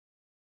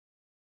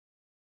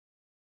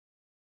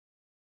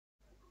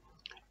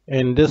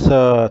In this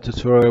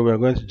tutorial, we are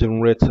going to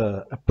generate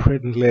a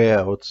print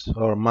layout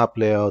or map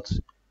layout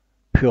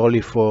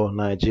purely for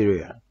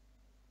Nigeria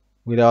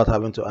without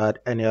having to add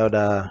any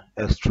other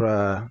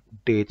extra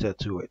data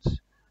to it.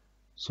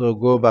 So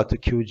go back to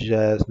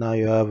QGIS. Now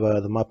you have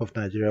the map of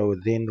Nigeria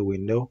within the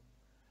window.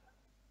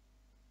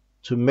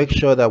 To make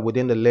sure that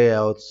within the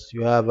layouts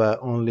you have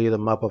only the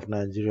map of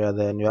Nigeria,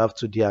 then you have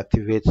to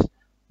deactivate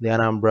the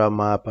Anambra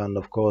map and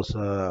of course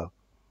the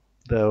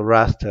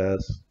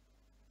rasters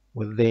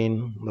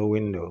within the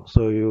window.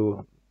 So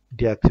you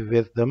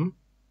deactivate them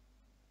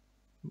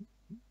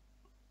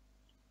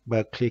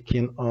by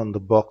clicking on the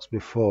box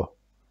before.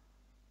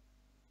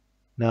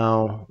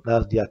 Now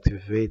that's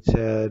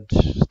deactivated.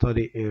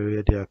 Study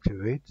area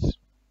deactivates.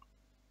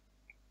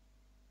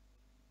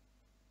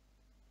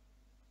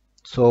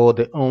 So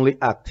the only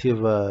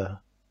active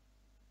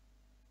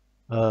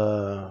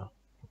uh,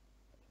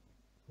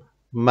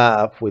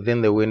 map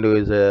within the window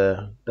is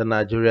the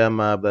Nigeria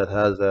map that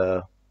has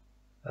the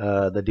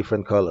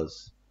different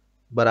colors.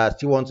 But I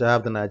still want to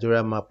have the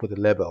Nigeria map with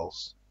the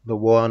labels, the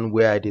one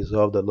where I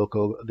dissolve the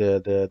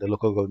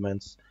local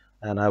governments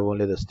and have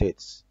only the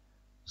states.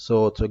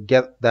 So to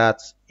get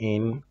that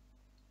in,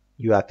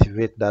 you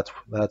activate that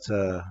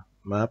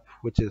map,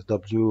 which is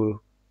wb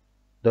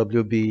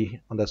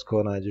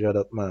underscore Nigeria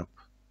dot map.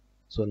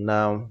 So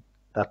now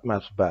that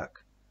map's back.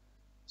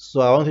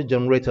 So I want to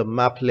generate a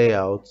map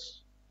layout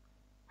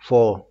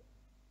for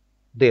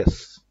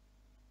this.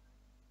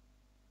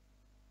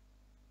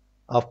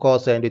 Of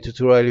course, in the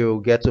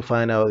tutorial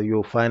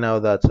you'll find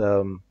out that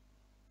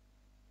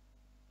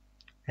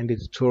in the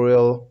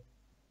tutorial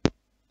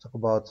talk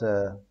about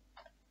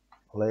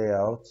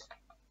layout.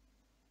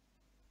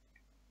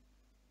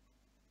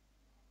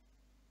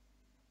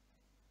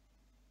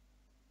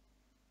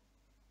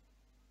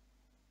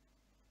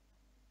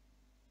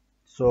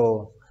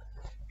 So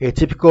a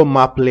typical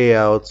map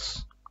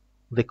layout,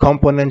 the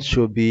components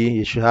should be,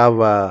 you should have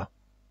a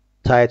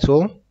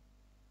title.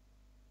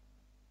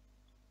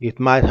 It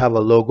might have a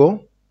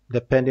logo,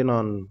 depending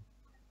on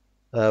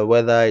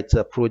whether it's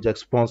a project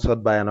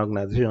sponsored by an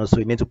organization. So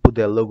you need to put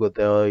their logo,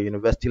 their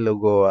university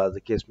logo, as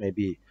the case may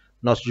be.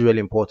 Not really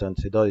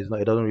important. It doesn't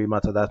really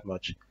matter that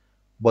much.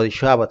 But it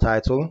should have a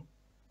title.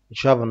 It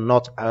should have a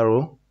not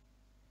arrow.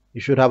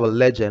 You should have a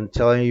legend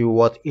telling you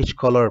what each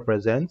color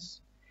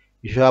represents.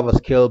 You should have a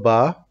scale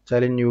bar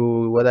telling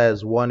you whether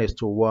it's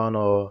 1:1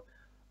 or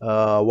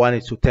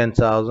 1:10,000.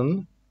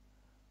 10,000.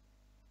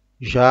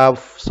 You should have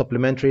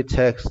supplementary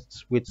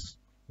text with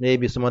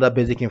maybe some other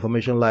basic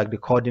information like the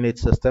coordinate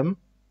system.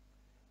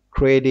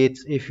 Credit,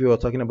 if you are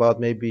talking about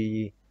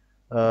maybe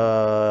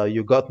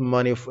you got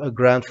money, a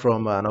grant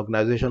from an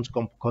organization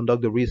to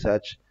conduct the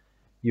research,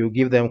 you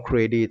give them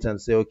credit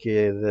and say,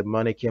 okay, the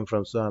money came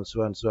from so and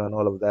so and so and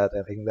all of that.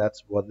 I think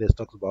that's what this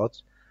talks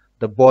about.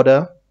 The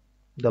border,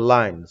 the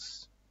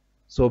lines.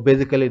 So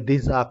basically,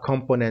 these are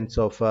components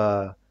of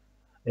a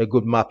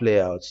good map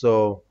layout.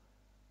 So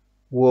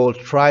we'll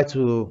try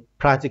to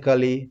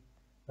practically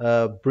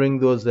bring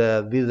these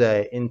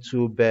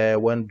into bear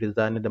when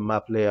designing the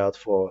map layout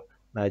for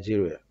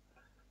Nigeria.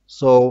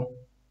 So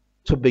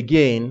to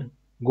begin,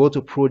 go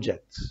to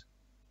projects.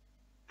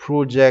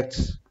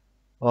 Projects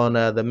on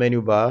the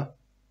menu bar.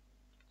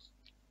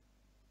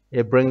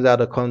 It brings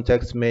out a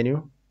context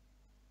menu.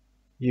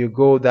 You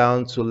go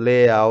down to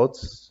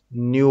layouts,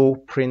 new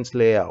print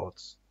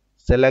layouts.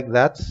 Select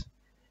that.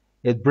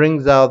 It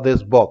brings out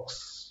this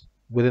box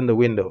within the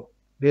window.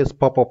 This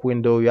pop-up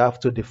window, you have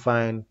to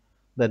define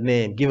the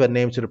name, give a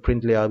name to the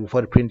print layout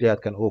before the print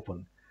layout can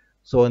open.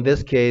 So in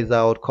this case,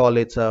 I would call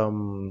it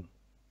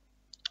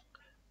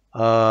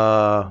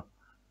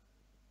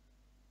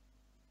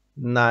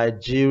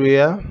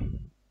Nigeria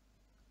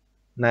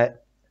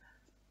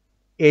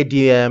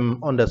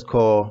ADM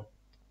underscore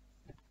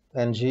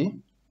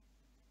NG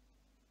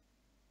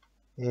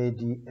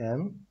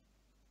ADM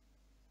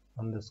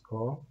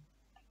underscore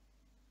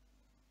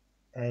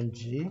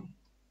NG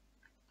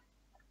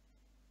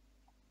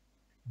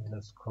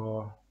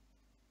underscore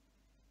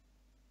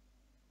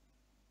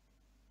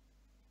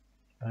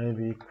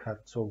maybe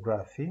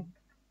cartography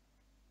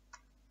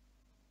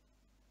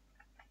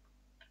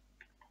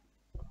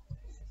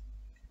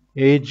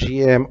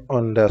AGM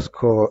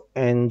underscore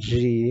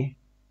NG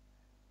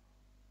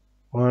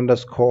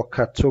underscore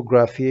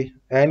cartography.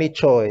 Any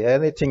choice,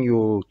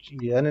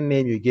 any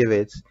name you give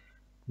it.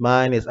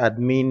 Mine is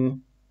admin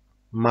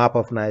map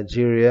of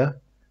Nigeria.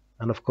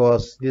 And of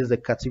course, this is a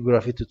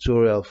cartography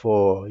tutorial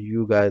for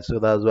you guys. So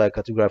that's why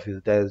cartography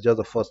is there. It's just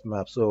the first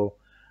map. So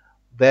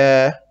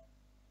there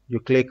you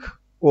click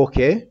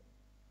OK.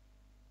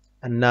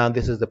 And now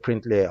this is the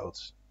print layout,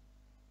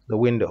 the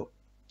window.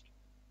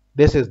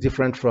 This is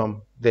different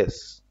from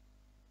this.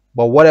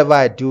 But whatever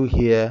I do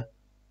here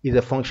is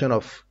a function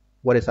of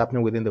what is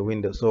happening within the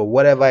window. So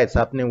whatever is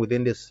happening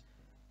within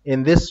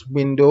in this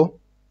window,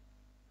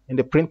 in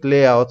the print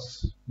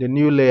layouts, the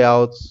new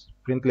layouts,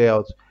 print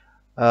layouts,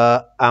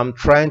 I'm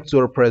trying to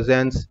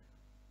represent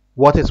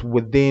what is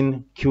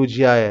within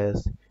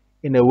QGIS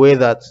in a way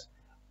that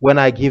when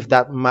I give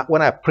that map,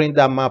 when I print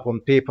that map on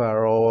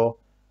paper or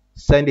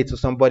send it to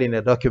somebody in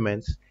a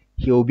document,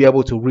 he will be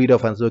able to read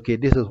off and say, okay,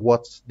 this is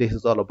what this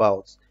is all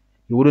about.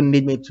 He wouldn't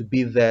need me to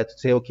be there to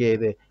say, okay,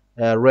 the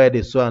red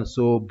is so and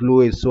so,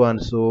 blue is so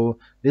and so,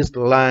 this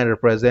line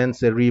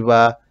represents a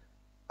river.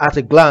 At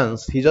a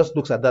glance, he just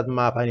looks at that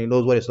map and he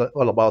knows what it's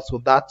all about.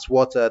 So that's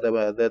what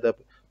the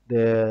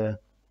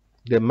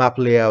the map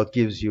layout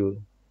gives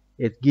you.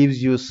 It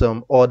gives you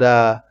some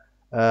other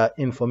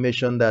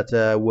information that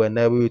will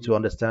enable you to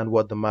understand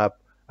what the map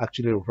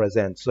actually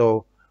represents.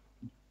 So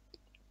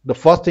the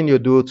first thing you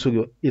do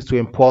is to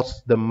import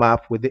the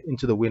map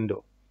into the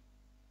window.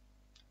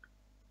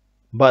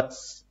 But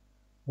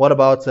what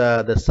about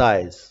the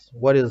size?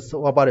 What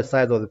about the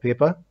size of the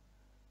paper?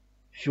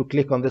 If you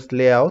click on this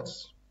layout,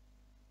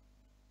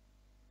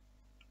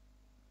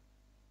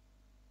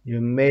 you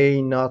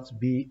may not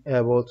be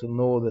able to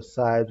know the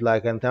size,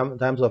 like in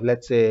terms of,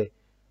 let's say,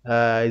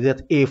 is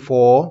it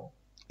A4,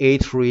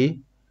 A3?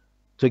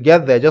 To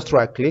get there, just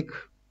right click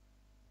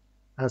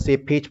and say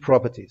page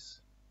properties.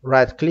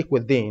 Right click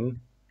within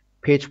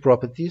page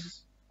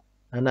properties,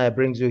 and now it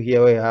brings you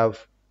here where you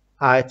have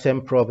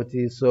item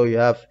properties. So you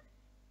have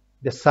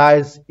the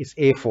size is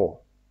A4.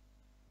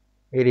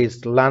 It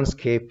is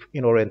landscape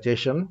in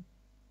orientation.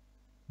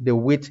 The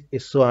width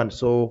is so and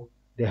so.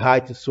 The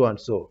height is so and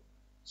so.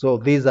 So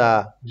these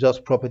are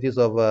just properties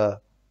of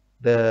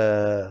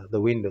the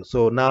window.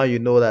 So now you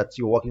know that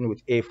you're working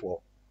with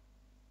A4.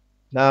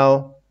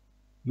 Now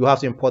you have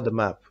to import the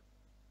map.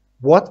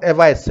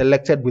 Whatever is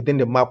selected within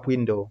the map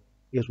window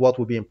is what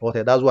will be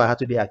imported. That's why I had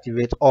to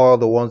deactivate all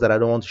the ones that I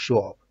don't want to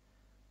show up.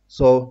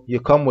 So you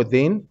come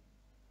within.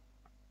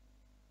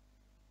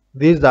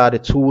 These are the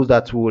tools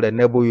that will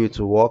enable you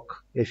to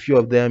work. A few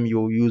of them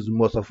you'll use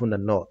most often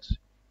than not.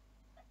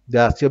 They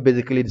are still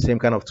basically the same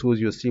kind of tools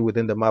you see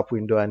within the map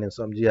window and in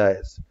some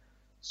GIS.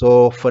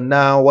 So for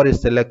now, what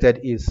is selected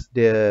is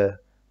the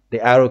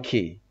arrow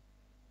key,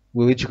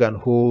 with which you can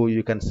hold,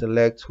 you can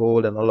select,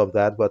 hold, and all of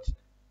that. But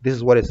this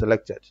is what is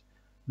selected.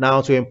 Now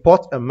to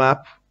import a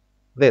map,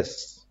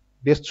 this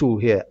tool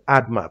here,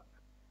 add map.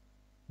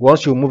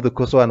 Once you move the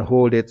cursor and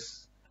hold it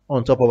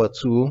on top of a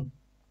tool,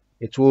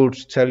 it will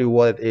tell you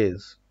what it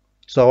is.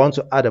 So I want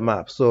to add a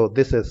map. So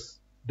this is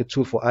the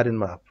tool for adding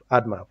map,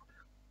 add map.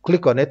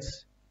 Click on it.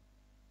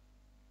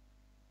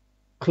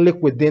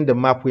 Click within the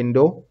map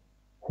window,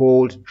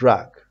 hold,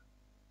 drag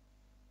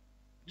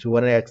to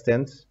one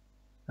extent,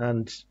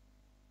 and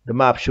the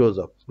map shows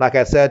up. Like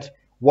I said,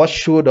 what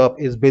showed up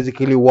is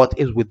basically what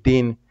is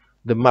within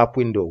the map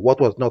window,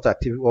 what was not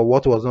active or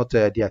what was not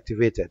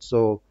deactivated.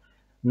 So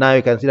now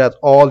you can see that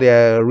all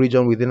the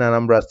region within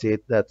Anambra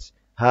State that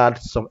had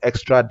some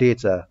extra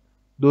data,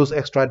 those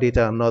extra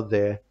data are not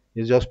there.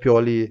 It's just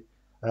purely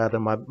the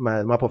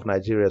map of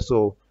Nigeria.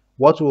 So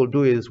what we'll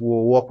do is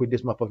we'll work with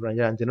this map of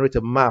Nigeria and generate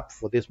a map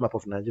for this map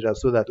of Nigeria,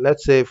 so that,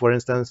 let's say, for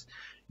instance,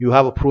 you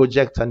have a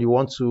project and you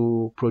want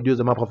to produce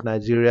a map of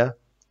Nigeria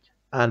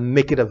and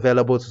make it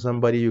available to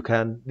somebody. You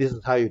can, this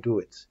is how you do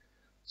it.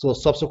 So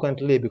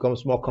subsequently it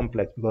becomes more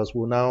complex because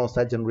we'll now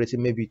start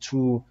generating maybe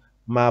 2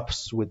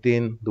 maps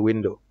within the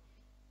window.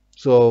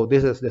 So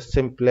this is the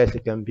simplest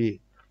it can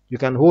be. You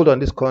can hold on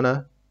this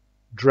corner,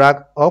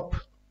 drag up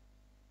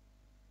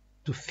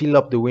to fill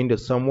up the window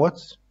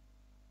somewhat.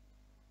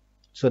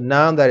 So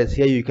now that it's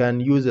here, you can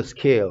use a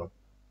scale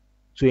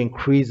to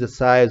increase the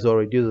size or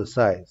reduce the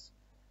size.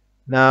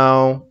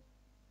 Now,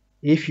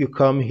 if you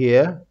come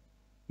here,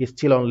 it's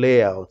still on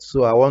layout.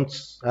 So I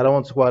don't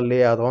want to go about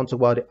layout. I want to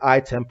go about the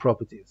item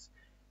properties.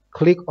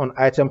 Click on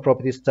item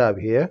properties tab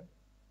here,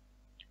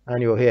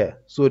 and you're here.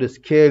 So the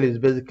scale is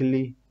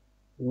basically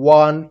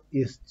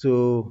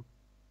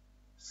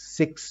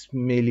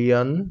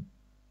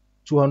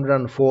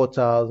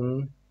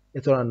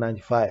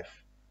 1:6,204,895.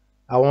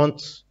 I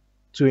want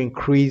to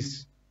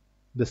increase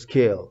the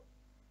scale.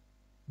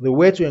 The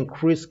way to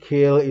increase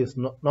scale is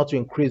not to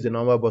increase the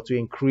number, but to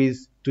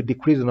decrease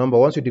the number.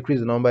 Once you decrease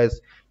the number,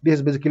 this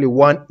is basically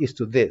 1 is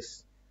to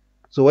this.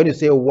 So when you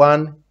say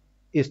 1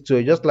 is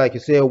to, just like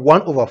you say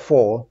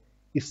 1/4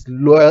 is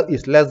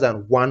less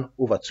than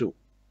 1/2.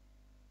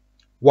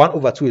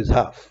 1/2 is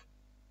half.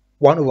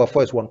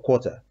 1/4 is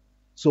 1/4.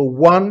 So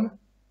 1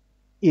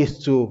 is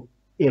to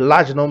a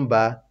large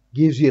number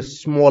gives you a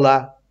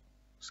smaller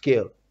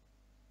scale.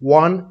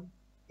 1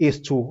 is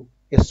to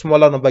a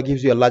smaller number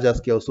gives you a larger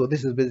scale. So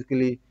this is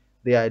basically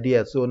the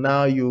idea. So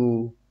now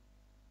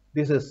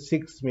this is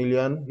 6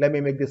 million. Let me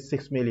make this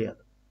 6 million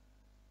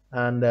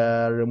and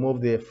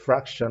remove the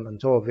fraction on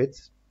top of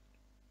it.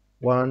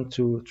 1,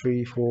 2,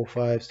 3, 4,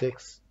 5,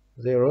 6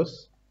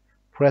 zeros.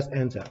 Press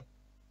enter.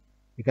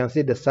 You can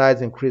see the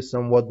size increased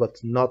somewhat, but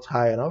not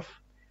high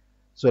enough.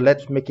 So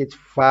let's make it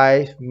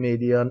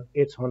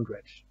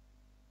 5,800,000.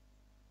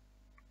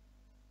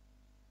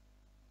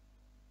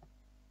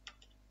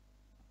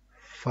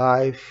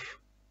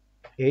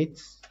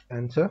 5,800,000,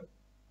 enter.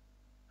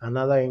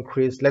 Another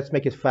increase, let's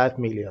make it 5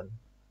 million.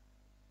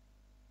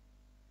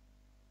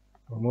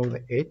 Remove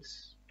the 8.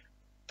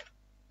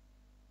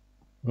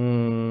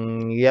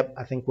 Yep,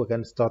 I think we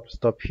can stop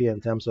here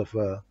in terms of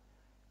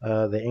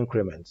the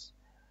increments.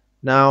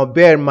 Now,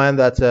 bear in mind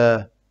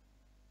that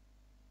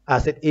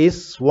as it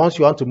is, once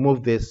you want to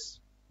move this,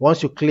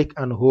 once you click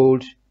and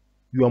hold,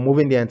 you are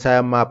moving the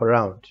entire map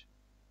around.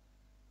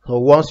 So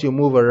once you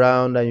move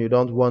around and you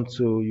don't want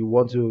to,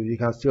 you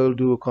can still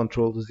do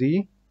Control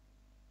Z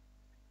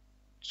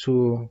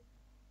to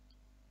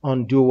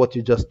undo what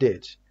you just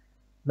did.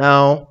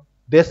 Now,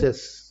 this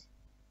is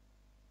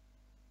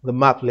the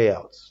map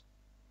layout.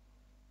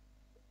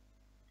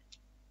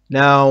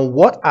 Now,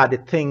 what are the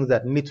things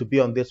that need to be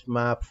on this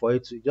map for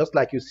it to, just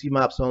like you see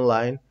maps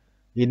online,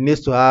 it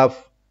needs to have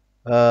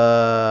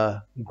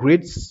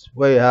grids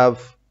where you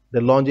have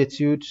the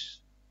longitude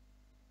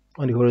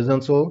on the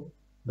horizontal,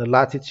 the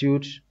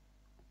latitude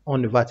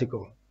on the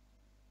vertical.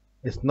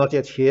 It's not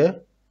yet here.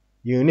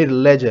 You need a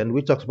legend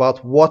which talks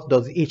about what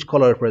does each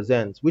color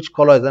represent, which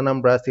color is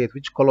Anambra State,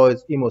 which color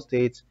is Imo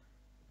State.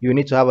 You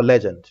need to have a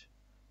legend.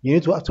 You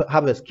need to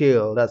have a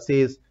scale that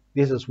says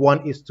this is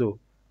 1:2.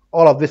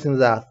 All of these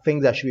things are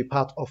things that should be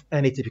part of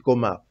any typical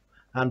map,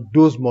 and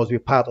those must be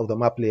part of the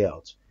map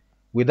layout.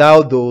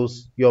 Without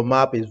those, your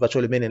map is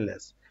virtually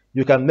meaningless.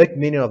 You can make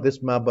meaning of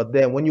this map, but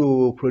then when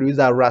you produce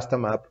a raster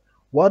map,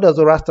 what does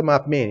a raster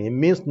map mean? It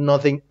means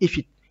nothing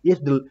if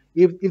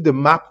the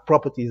map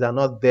properties are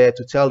not there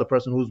to tell the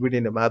person who's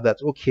reading the map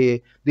that,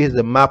 okay, this is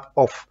a map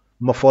of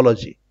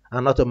morphology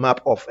and not a map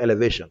of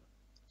elevation.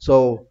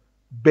 So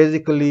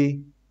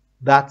basically,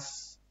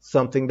 that's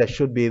something that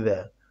should be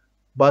there.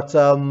 But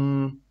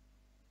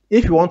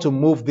if you want to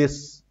move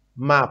this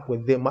map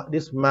with the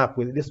map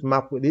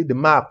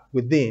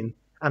within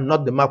and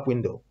not the map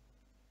window,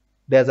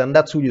 there's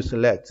another tool you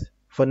select.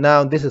 For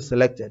now, this is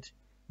selected.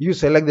 You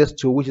select this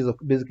tool, which is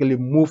basically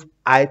move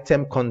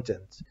item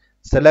content.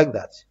 Select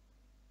that.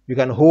 You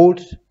can hold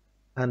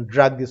and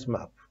drag this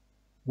map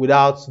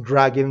without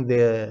dragging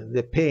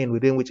the pane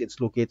within which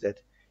it's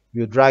located.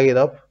 You drag it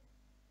up.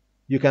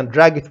 You can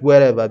drag it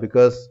wherever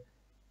because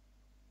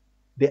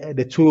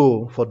the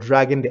tool for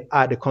dragging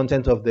the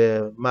content of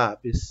the map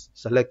is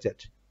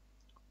selected.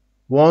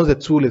 Once the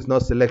tool is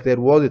not selected,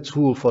 once the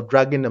tool for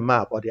dragging the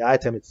map or the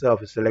item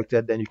itself is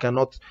selected, then you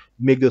cannot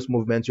make those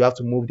movements. You have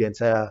to move the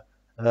entire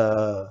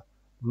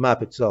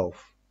map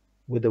itself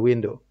with the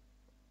window.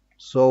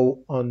 So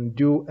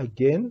undo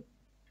again.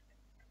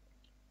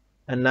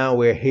 And now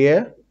we're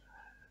here.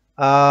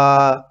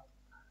 Haven't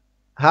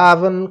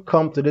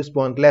come to this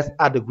point, let's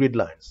add the grid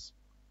lines.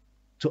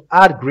 To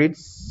add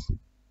grids,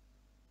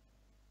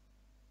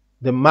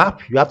 the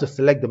map, you have to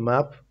select the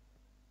map.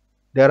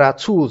 There are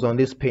tools on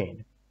this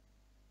pane.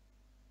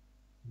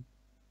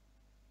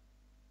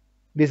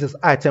 This is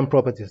item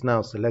properties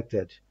now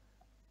selected.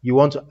 You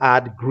want to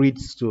add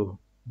grids to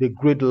the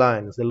grid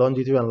lines, the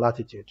longitude and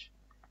latitude.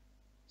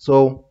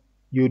 So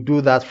you do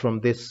that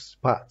from this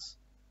part.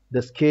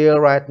 The scale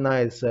right now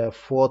is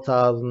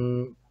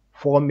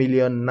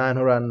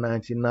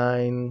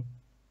 4,999,000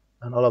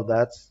 and all of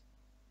that,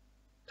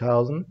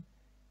 1,000.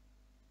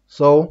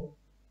 So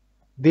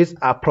these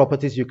are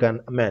properties you can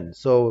amend.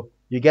 So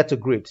you get to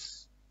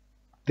grids.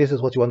 This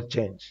is what you want to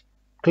change.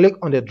 Click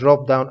on the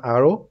drop down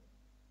arrow.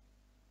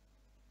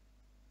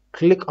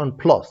 Click on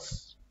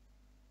plus.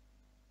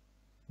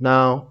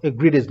 Now a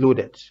grid is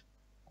loaded.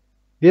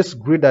 This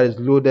grid that is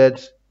loaded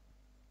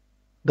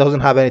doesn't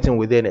have anything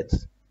within it.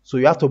 So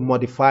you have to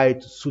modify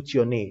it to suit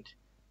your need.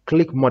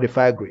 Click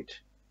modify grid.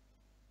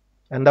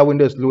 And that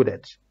window is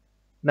loaded.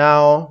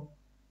 Now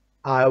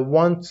I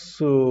want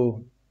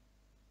to,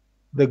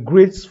 the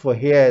grids for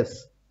here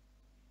is,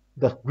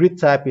 the grid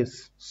type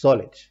is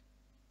solid.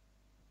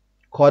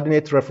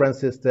 Coordinate reference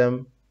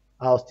system,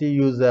 I'll still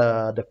use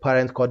the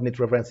parent coordinate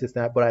reference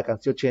system, but I can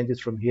still change it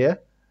from here.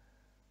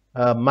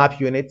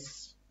 Map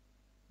units,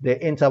 the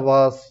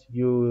intervals,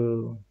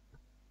 you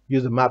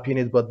use the map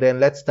units, but then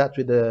let's start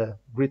with the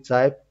grid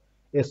type.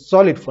 It's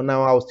solid for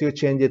now. I'll still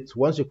change it.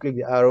 Once you click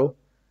the arrow,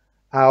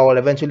 I'll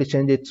eventually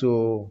change it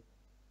to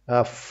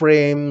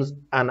frames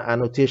and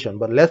annotation,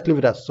 but let's leave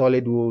it as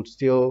solid. We'll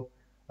still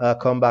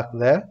come back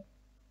there.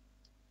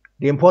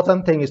 The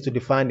important thing is to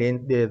define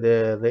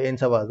the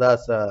intervals.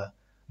 That's the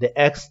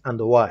X and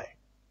the Y.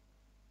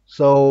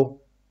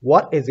 So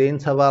what is the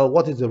interval?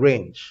 What is the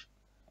range?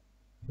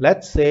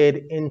 Let's say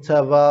the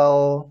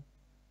interval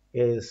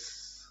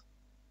is,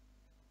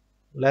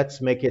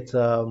 let's make it,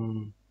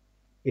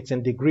 it's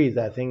in degrees.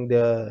 I think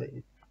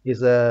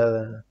is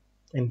in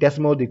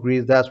decimal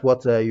degrees. That's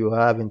what you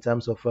have in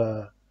terms of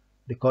the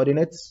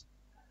coordinates.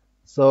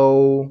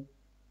 So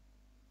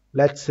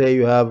let's say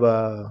you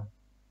have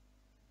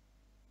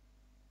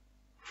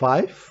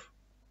 5.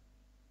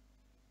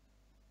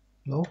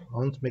 No, I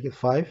want to make it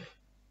 5.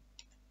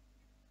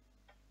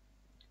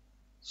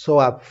 So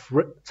I've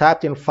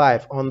typed in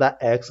 5 under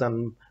X,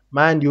 and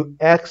mind you,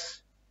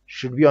 X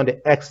should be on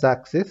the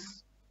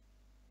X-axis,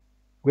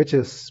 which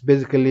is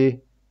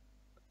basically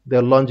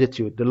the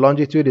longitude. The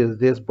longitude is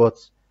this, but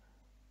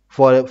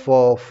for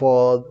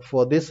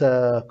this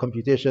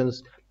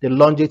computations, the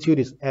longitude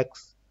is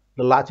X,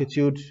 the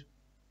latitude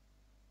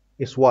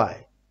is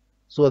Y.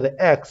 So the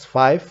X,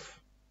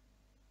 5.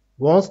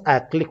 Once I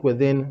click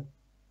within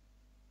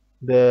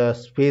the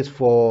space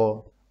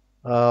for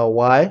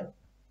y,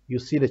 you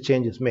see the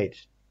change is made.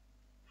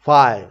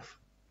 5.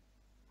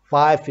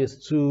 5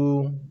 is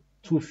too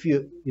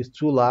few, is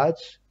too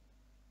large.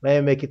 Let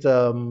me make it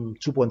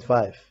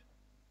 2.5.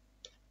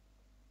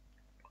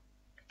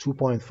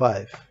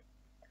 2.5.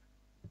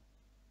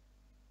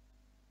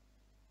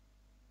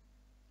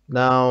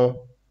 Now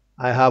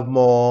I have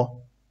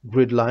more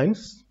grid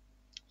lines.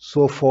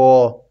 So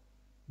for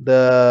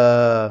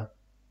the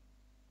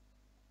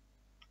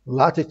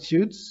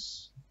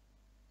latitudes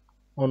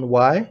on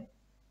y,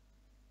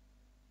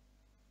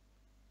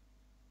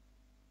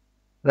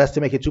 let's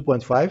make it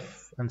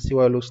 2.5 and see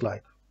what it looks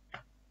like.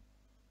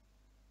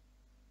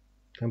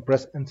 Can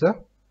press enter.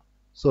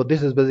 So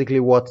this is basically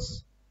what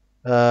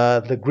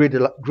the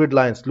grid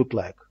lines look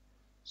like.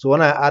 So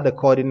when I add the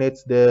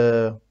coordinates,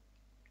 the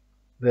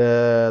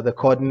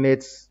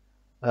coordinates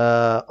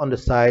on the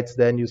sides,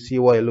 then you see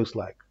what it looks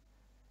like.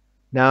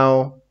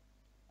 Now,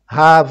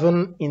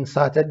 having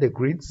inserted the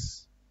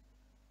grids,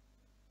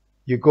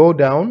 you go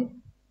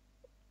down.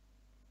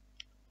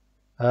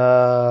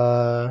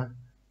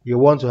 You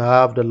want to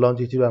have the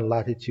longitude and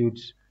latitude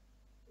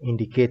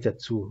indicated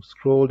too.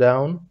 Scroll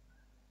down.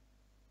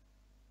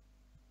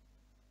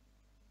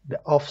 The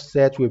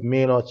offset we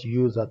may not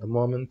use at the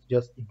moment,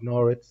 just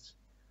ignore it.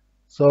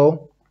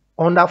 So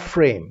under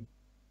frame,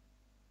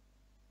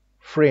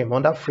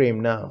 under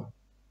frame now,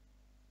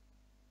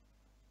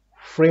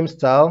 frame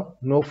style,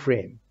 no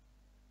frame.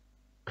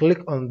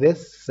 Click on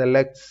this,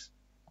 select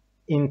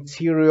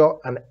interior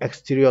and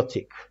exterior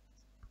tick.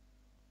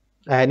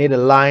 I need a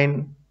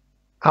line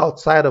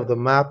outside of the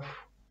map.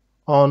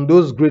 On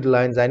those grid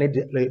lines, I need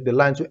the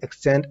line to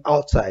extend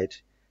outside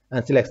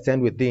and still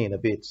extend within a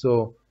bit.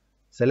 So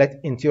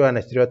select interior and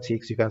exterior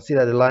ticks. You can see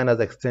that the line has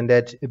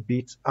extended a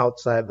bit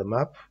outside the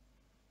map.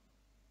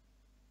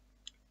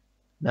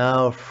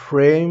 Now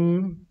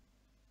frame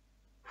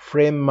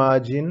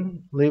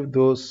margin, leave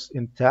those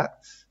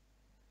intact.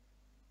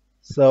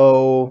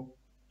 So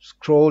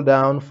scroll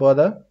down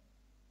further.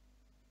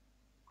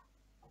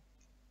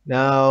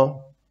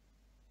 Now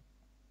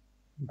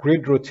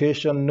grid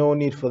rotation, no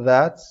need for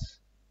that.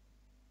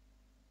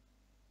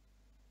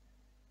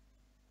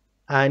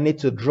 I need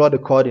to draw the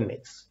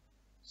coordinates.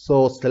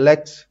 So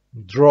select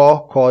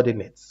draw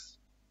coordinates.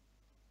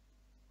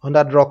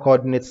 Under draw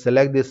coordinates,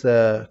 select this,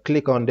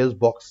 click on this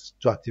box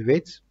to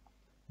activate.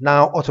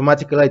 Now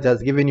automatically it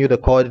has given you the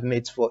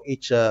coordinates for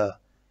each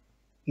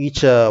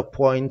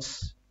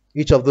point,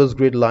 each of those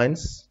grid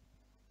lines.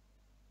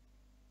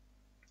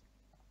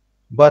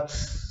 But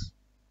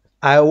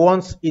I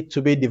want it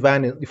to be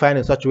defined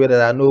in such a way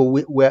that I know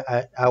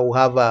where I will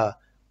have a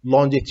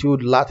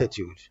longitude,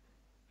 latitude.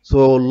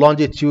 So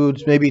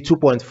longitude maybe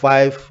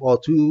 2.5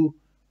 or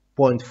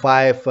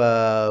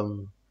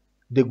 2.5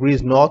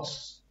 degrees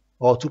north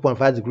or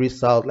 2.5 degrees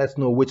south. Let's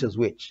know which is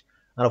which.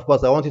 And of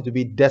course, I want it to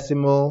be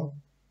decimal,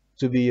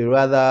 to be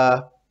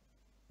rather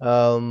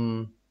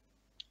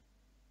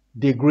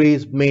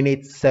degrees,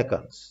 minutes,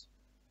 seconds.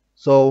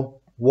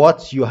 So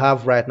what you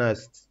have right now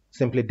is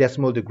simply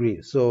decimal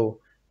degrees. So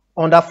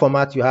under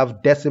format, you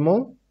have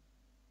decimal.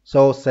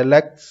 So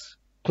select,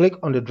 click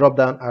on the drop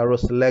down arrow,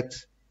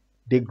 select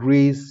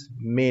degrees,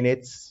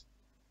 minutes,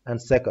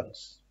 and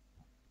seconds.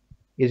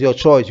 It's your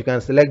choice. You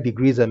can select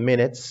degrees and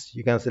minutes.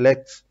 You can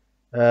select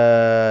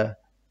any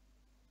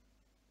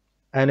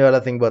other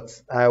thing, but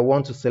I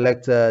want to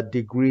select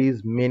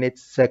degrees,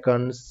 minutes,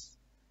 seconds,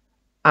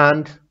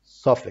 and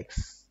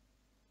suffix.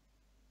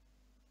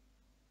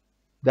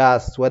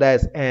 That's whether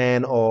it's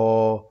N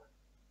or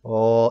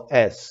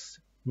S,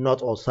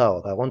 north or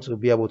south. I want to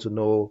be able to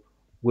know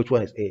which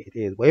one it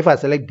is. But if I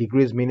select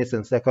degrees, minutes,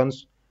 and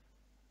seconds,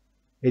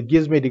 it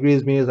gives me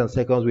degrees, minutes, and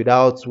seconds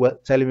without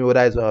telling me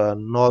whether it's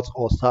north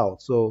or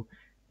south. So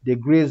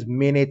degrees,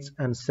 minutes,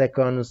 and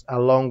seconds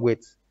along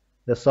with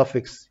the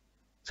suffix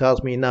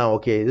tells me now,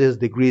 okay, this is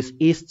degrees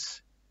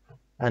east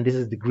and this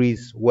is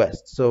degrees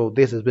west. So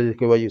this is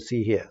basically what you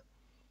see here.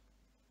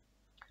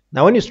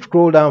 Now when you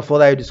scroll down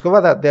further, you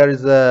discover that there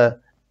is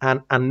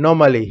an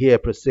anomaly here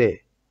per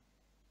se.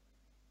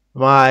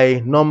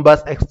 My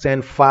numbers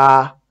extend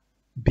far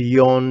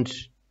beyond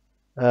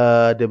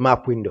the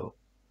map window.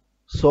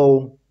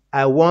 So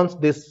I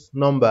want this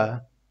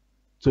number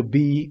to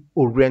be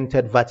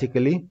oriented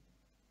vertically.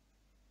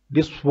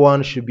 This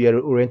one should be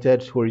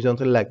oriented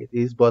horizontally like it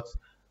is, but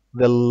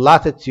the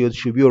latitude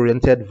should be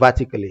oriented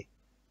vertically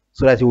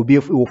so that it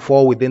will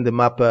fall within the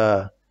map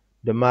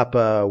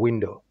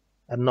window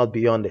and not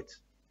beyond it.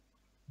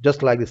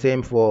 Just like the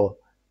same for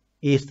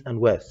east and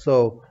west.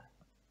 So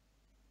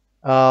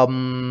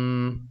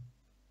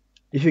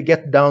if you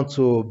get down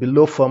to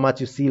below format,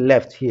 you see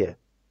left here.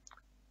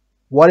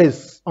 What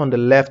is on the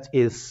left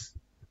is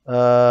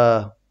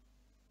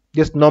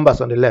just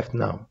numbers on the left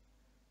now.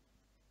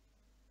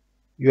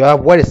 You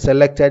have what is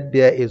selected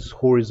there is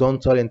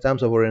horizontal in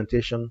terms of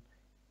orientation.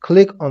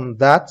 Click on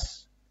that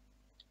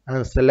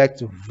and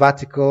select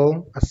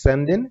vertical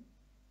ascending.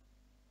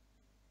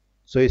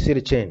 So you see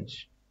the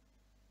change.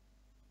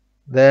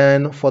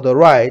 Then for the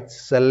right,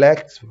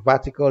 select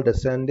vertical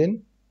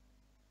descending.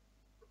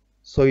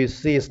 So you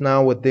see it's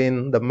now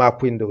within the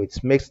map window.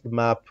 It makes the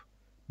map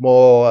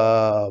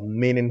more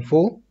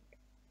meaningful.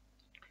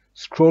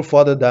 Scroll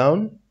further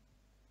down.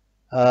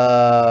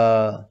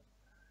 Uh,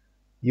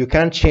 you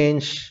can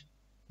change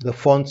the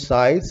font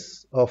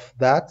size of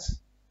that.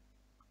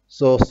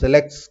 So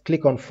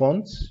click on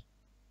font,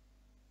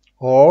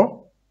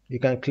 or you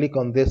can click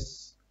on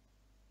this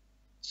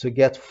to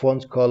get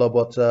font color.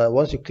 But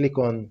once you click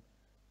on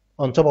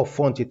top of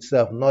font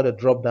itself, not a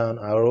drop down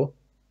arrow,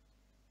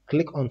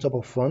 click on top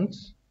of font,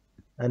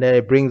 and then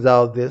it brings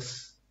out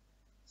this.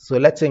 So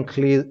let's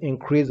increase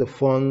the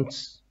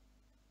font.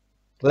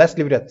 Let's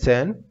leave it at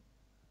 10,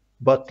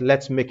 but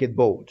let's make it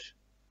bold.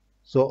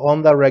 So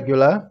on the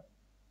regular,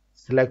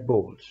 select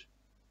bold.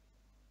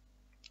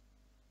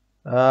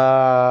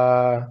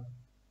 You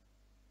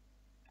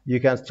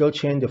can still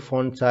change the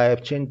font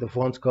type, change the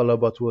font color,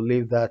 but we'll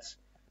leave that.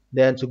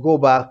 Then to go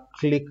back,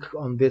 click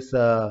on this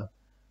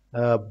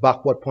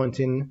backward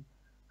pointing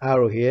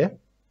arrow here,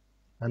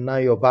 and now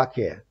you're back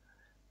here.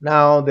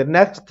 Now the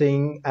next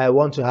thing, I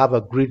want to have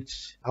a grid.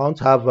 I want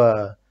to have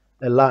a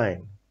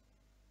line.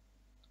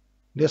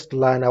 This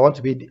line, I want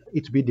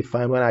it to be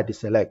defined when I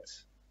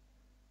deselect.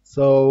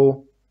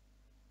 So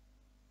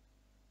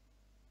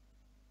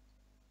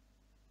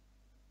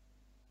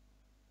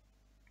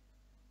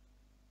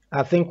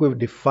I think we've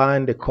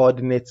defined the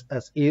coordinates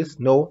as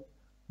is. No,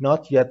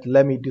 not yet.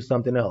 Let me do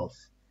something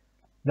else.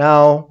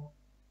 Now,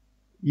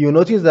 you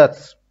notice that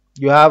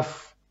you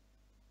have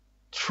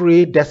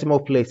 3 decimal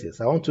places.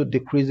 I want to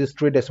decrease these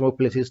 3 decimal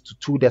places to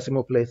 2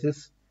 decimal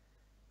places.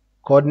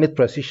 Coordinate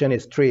precision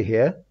is 3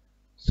 here.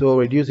 So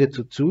reduce it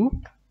to 2.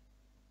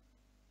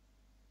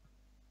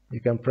 You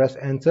can press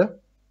enter.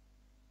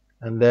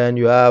 And then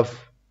you have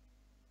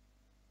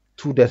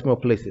 2 decimal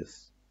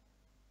places.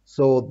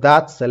 So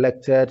that's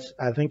selected.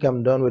 I think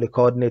I'm done with the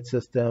coordinate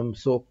system.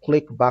 So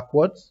click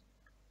backwards.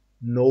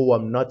 No,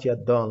 I'm not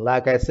yet done.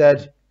 Like I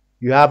said,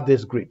 you have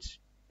this grid.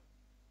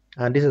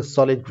 And this is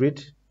solid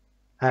grid.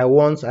 I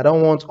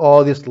don't want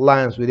all these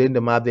lines within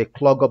the map. They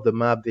clog up the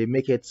map. They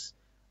make it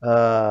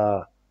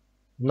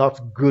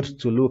not good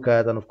to look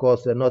at. And of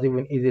course, they're not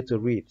even easy to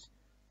read.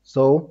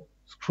 So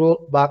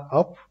scroll back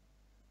up.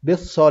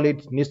 This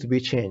solid needs to be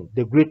changed.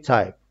 The grid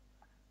type.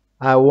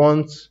 I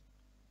want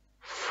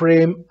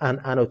frame and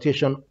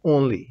annotation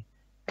only.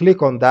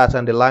 Click on that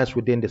and the lines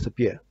within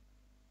disappear.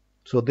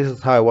 So this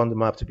is how I want the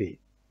map to be.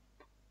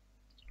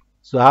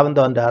 So I haven't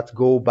done that.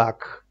 Go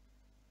back,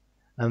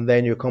 and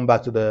then you come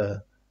back to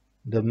the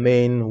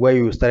main where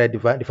you started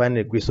defining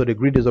the grid. So the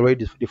grid is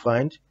already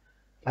defined.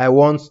 I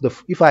want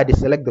if I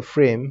deselect the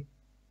frame,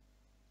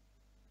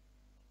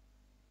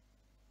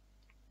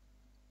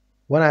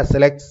 when I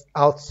select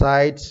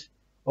outside,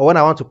 or when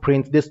I want to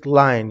print, this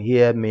line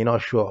here may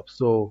not show up.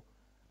 So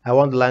I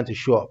want the line to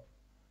show up.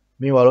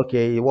 Meanwhile,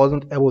 okay, it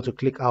wasn't able to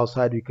click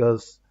outside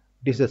because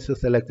this is still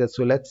selected.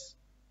 So let's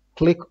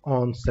click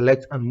on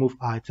select and move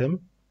item.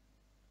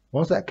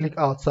 Once I click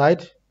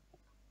outside,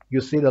 you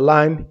see the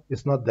line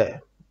is not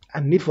there. I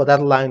need for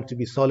that line to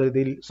be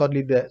solidly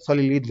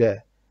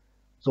there.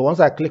 So once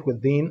I click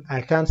within,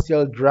 I can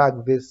still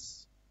drag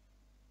this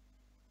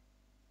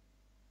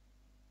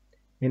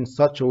in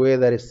such a way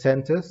that it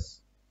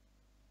centers.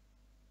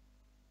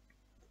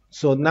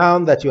 So now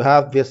that you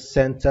have this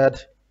centered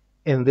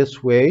in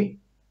this way,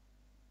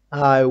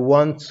 I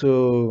want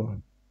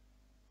to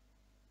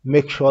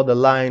make sure the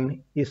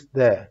line is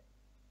there.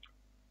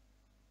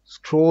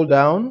 Scroll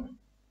down,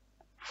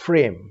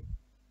 frame,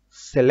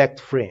 select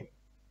frame.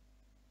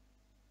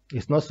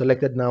 It's not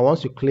selected now.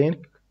 Once you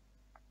click,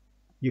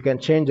 you can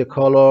change the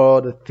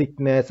color, the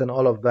thickness, and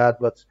all of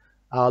that, but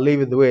I'll leave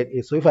it the way it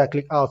is. So if I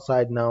click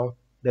outside now,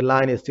 the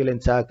line is still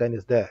intact and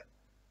is there.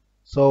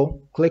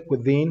 So click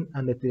within,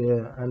 and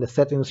the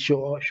settings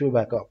show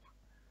back up.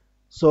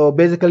 So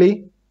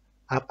basically,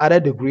 I've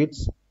added the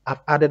grids,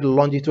 I've added the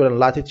longitude and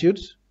latitude.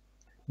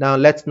 Now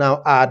let's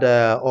add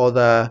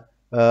other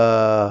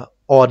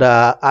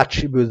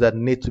attributes that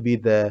need to be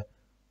there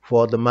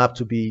for the map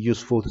to be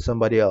useful to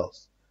somebody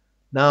else.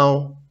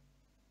 Now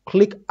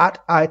click add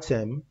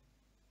item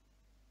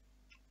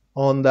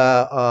on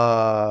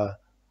the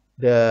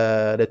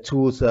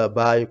tools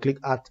bar. You click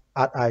add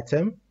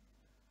item.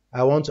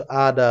 I want to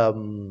add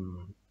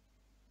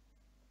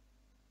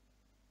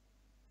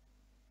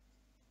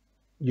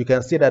you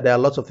can see that there are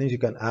lots of things you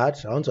can add.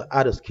 I want to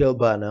add a scale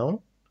bar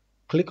now.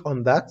 Click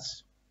on that.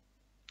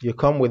 You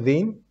come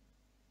within.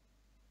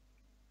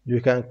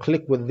 You can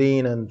click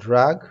within and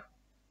drag.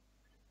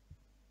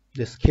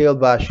 The scale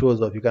bar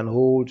shows up. You can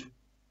hold,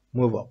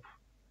 move up.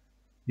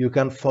 You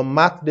can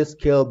format the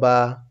scale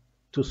bar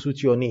to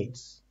suit your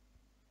needs,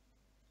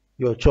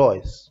 your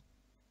choice.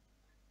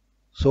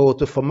 So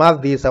to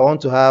format this, I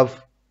want to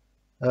have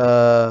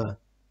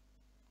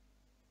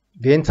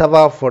the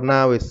interval for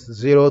now is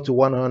 0 to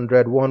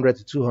 100, 100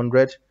 to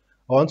 200.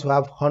 I want to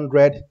have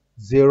 100,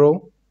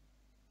 0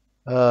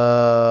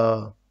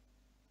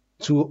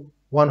 to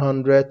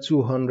 100,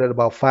 200,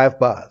 about 5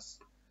 bars.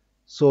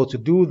 So to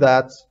do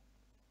that,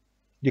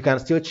 you can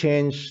still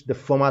change the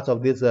format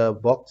of this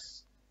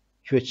box.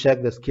 If If you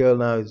check the scale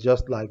now, it's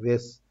just like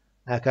this.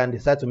 I can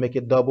decide to make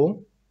it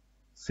double.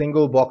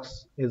 Single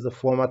box is the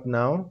format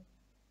now.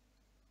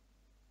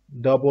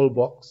 Double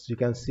box, you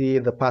can see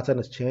the pattern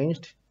has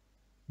changed.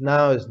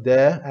 Now it's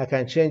there. I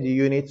can change the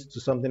units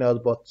to something else,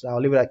 but I'll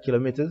leave it at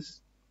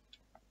kilometers.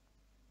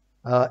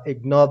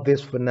 Ignore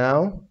this for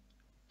now.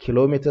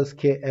 Kilometers,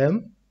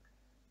 km.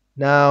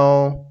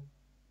 Now,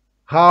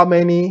 how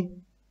many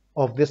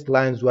of these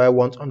lines do I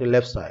want on the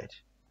left side?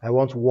 I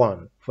want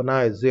 1. For now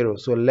it's 0.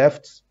 So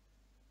left,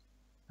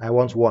 I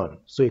want 1.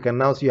 So you can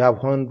now see you have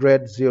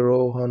 100,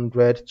 0,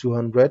 100,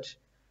 200.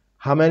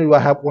 How many do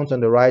I want on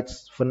the right?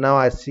 For now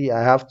I see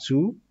I have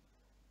 2.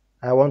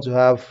 I want to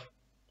have,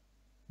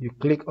 you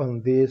click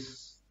on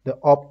this, the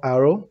up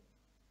arrow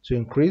to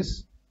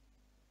increase.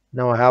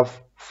 Now I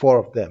have 4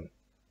 of them.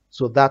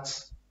 So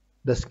that's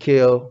the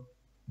scale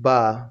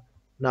bar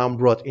now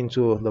brought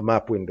into the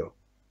map window.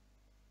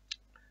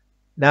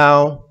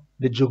 Now,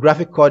 the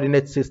geographic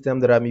coordinate system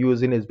that I'm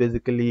using is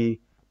basically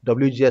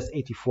WGS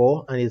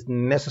 84, and it's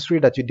necessary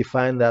that you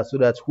define that so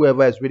that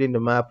whoever is reading the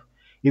map,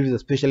 if it's a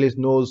specialist,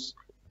 knows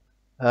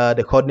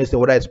the coordinates,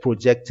 whether it's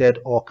projected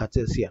or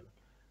Cartesian.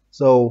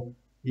 So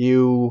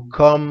you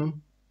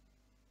come,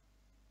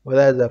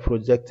 whether it's a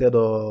projected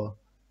or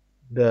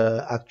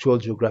the actual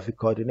geographic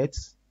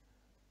coordinates,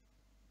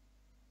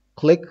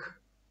 click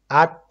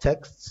add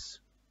texts.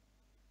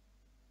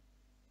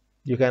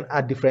 You can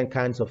add different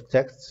kinds of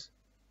texts,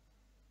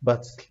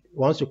 but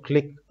once you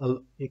click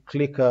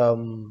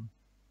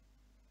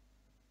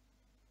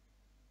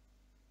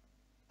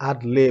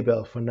add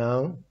label for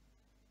now,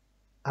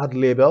 add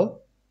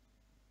label,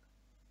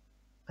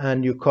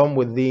 and you come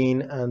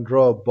within and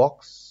draw a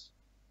box.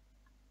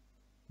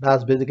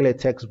 That's basically a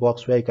text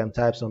box where you can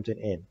type something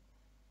in.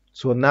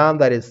 So now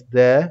that it's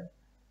there,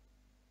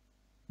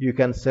 you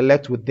can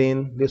select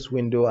within this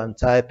window and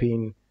type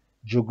in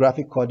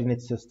geographic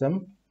coordinate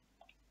system,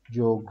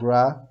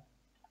 geographic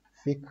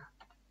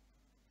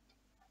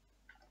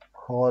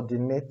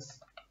coordinate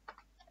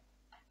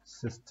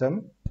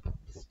system,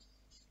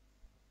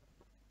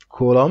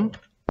 column,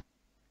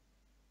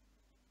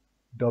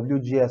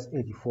 WGS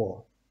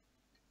 84,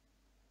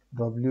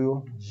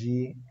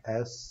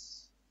 WGS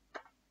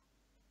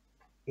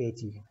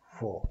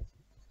 84.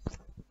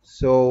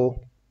 So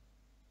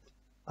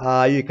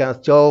you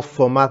can still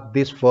format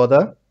this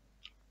further.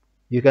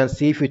 You can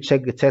see if you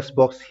check the text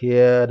box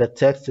here, the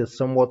text is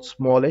somewhat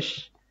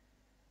smallish,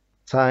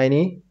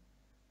 tiny,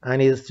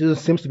 and it still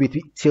seems to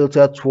be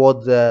tilted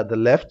towards the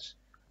left.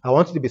 I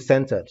want it to be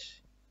centered.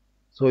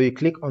 So you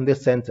click on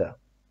this center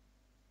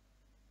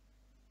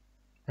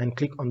and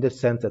click on this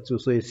center too.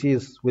 So you see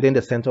it's within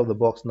the center of the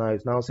box now.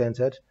 It's now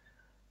centered.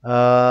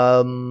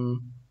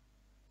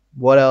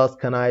 What else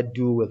can I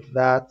do with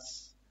that?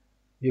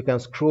 You can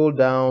scroll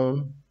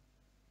down,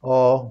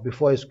 or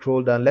before you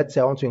scroll down, let's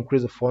say I want to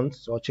increase the font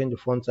or change the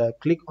font size.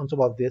 Click on top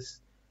of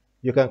this.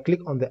 You can click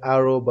on the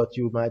arrow, but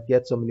you might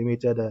get some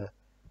limited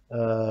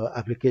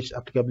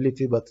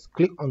applicability. But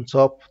click on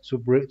top to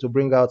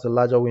bring out a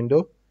larger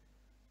window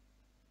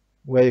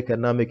where you can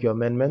now make your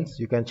amendments.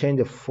 You can change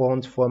the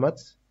font format.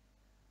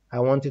 I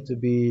want it to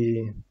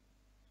be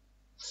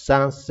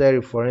sans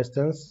serif, for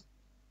instance.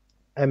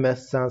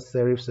 MS sans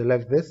serif.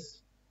 Select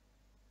this.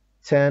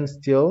 10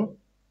 still,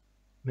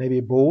 maybe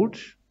bold,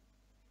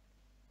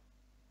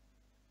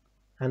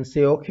 and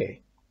say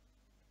OK.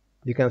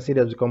 You can see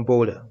that it's become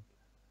bolder.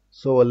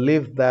 So I'll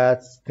leave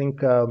that.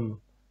 Think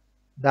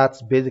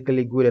that's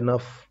basically good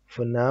enough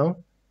for now.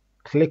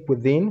 Click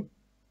within.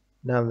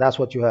 Now that's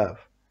what you have.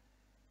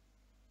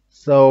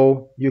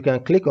 So you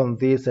can click on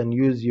this and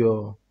use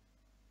your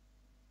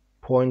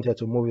pointer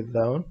to move it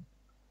down.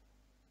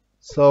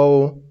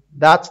 So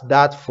that's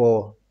that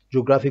for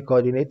geographic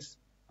coordinates,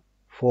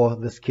 for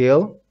the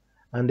scale,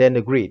 and then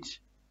the grid.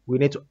 We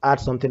need to add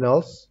something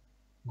else.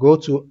 Go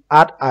to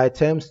add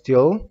item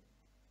still,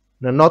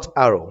 the not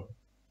arrow.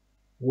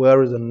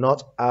 Where is the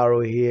not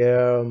arrow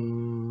here?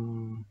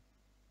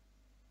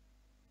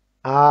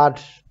 Add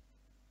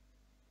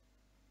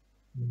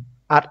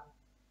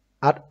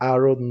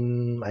arrow.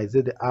 Is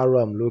it the arrow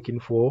I'm looking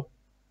for?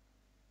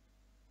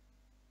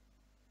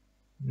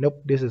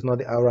 Nope, this is not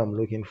the arrow I'm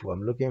looking for.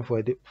 I'm looking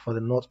for the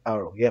not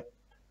arrow. Yep,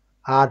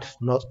 add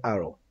not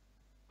arrow.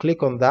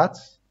 Click on that.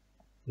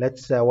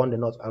 Let's say I want the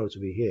not arrow to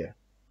be here.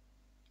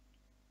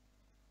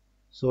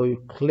 So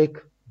you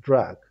click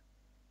drag,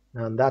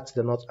 and that's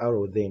the not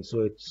arrow within.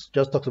 So it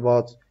just talks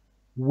about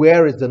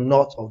where is the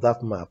not of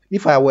that map.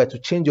 If I were to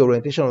change the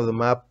orientation of the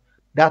map,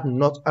 that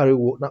not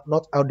arrow,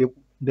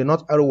 the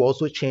not arrow will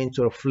also change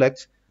to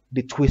reflect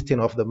the twisting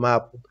of the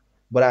map.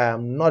 But I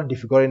am not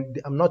difficulting.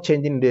 I'm not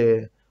changing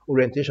the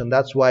orientation.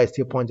 That's why it's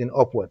still pointing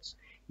upwards.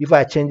 If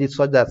I change it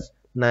such that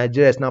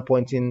Nigeria is now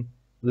pointing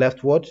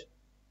leftward,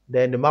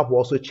 then the map will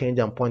also change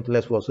and point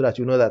leftward, so that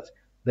you know that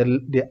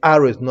the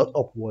arrow is not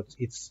upwards,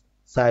 it's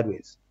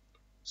sideways.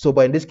 So,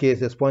 but in this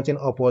case, it's pointing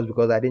upwards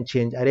because I didn't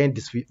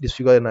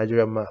disfigure the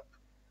Nigerian map.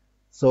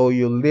 So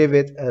you leave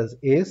it as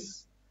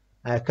is.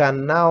 I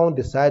can now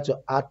decide to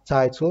add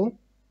title,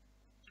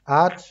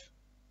 add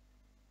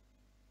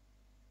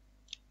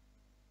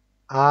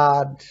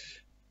add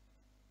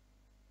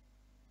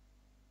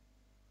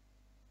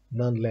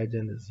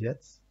non-legend is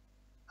yet.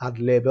 Add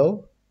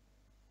label.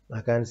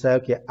 I can say,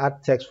 okay,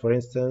 add text, for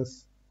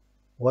instance.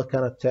 What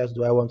kind of text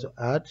do I want to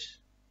add?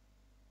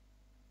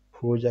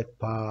 Project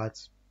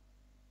parts,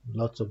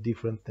 lots of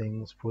different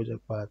things,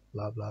 project part,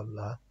 blah, blah,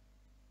 blah.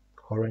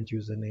 Current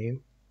username.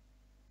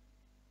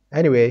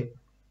 Anyway,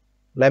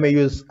 let me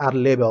use add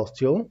label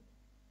still.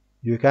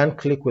 You can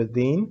click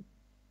within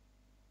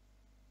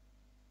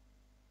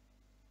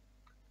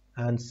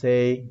and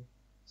say,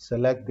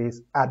 select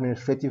this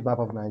administrative map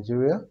of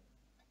Nigeria.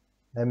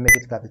 Then make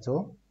it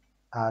capital.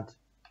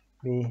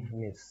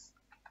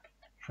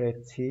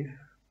 Administrative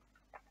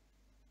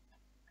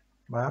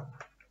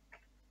map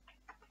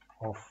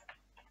of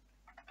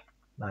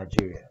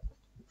Nigeria.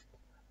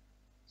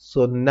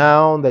 So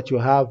now that you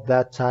have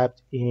that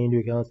typed in,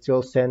 you can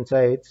still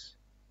center it.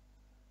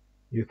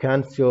 You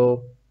can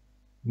still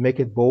make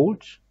it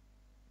bold,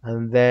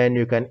 and then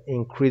you can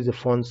increase the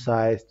font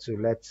size to,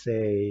 let's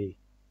say,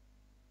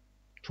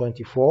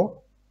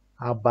 24.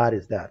 How bad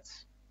is that?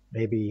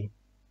 Maybe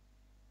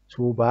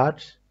too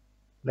bad.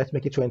 Let's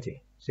make it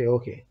 20. Say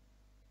okay.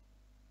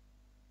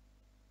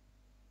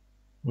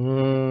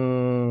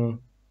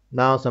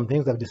 Now some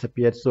things have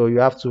disappeared, so you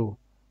have to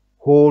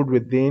hold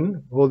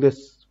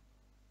this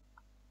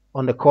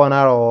on the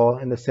corner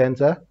or in the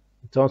center.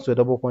 It turns to a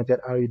double pointed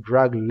arrow. You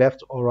drag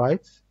left or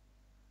right.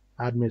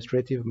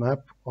 Administrative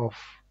map of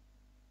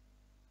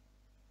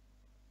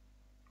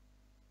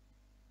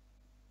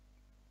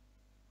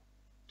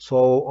so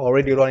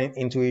already running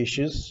into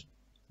issues.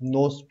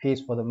 No space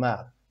for the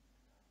map.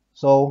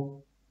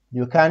 So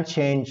you can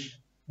change.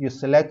 You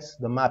select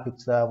the map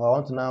itself. I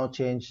want to now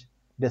change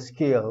the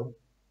scale,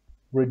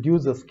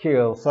 reduce the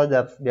scale so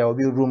that there will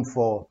be room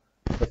for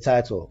the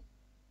title.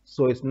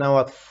 So it's now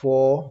at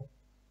 4,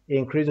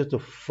 increase it to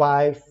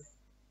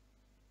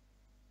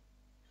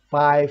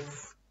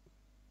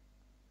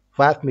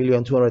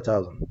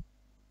 5,200,000.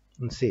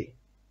 And see,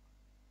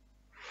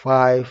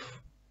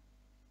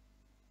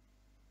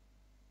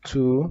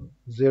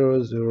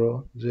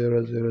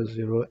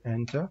 5,200,000,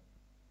 enter.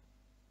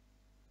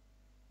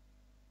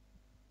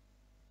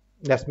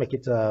 Let's make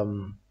it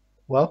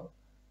well,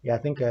 yeah, I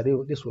think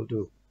this will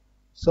do.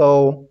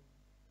 So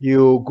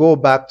you go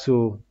back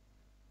to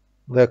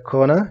the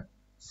corner,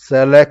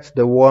 select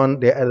the one,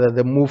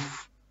 the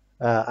move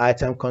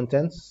item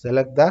contents,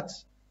 select that,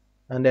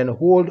 and then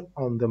hold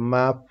on the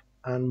map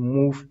and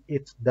move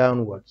it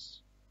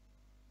downwards,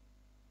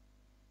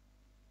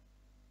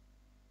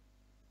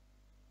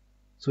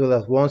 so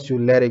that once you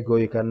let it go,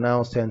 you can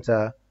now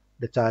center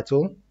the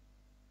title.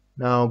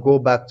 Now go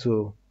back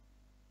to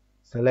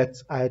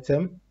select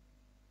item,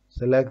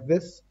 select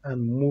this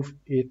and move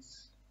it.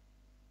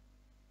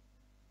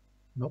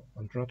 Nope,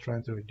 I'm not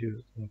trying to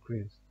reduce,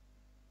 increase.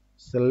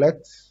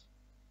 Select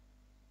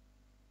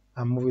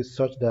and move it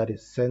such that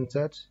it's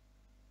centered.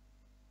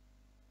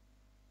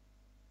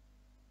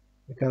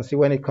 You can see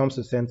when it comes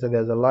to center,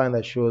 there's a line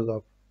that shows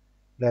up.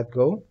 Let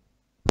go.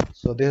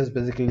 So this is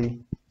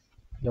basically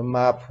the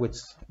map with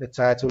the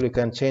title. You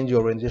can change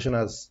your orientation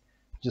as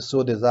you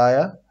so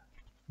desire.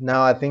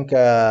 Now I think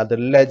the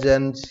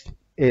legend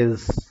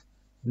is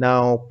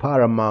now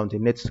paramount.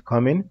 It needs to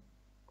come in.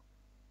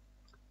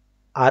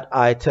 Add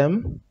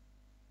item,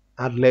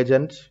 add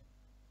legend.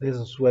 This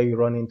is where you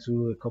run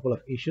into a couple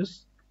of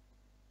issues.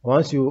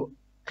 Once you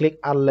click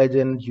add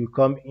legend, you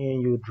come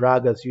in, you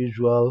drag as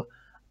usual,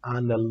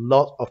 and a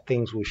lot of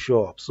things will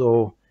show up.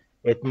 So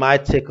it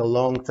might take a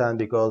long time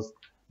because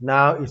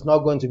now it's not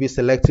going to be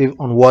selective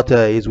on what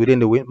is within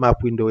the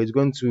map window. It's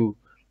going to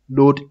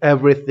load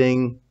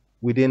everything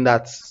within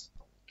that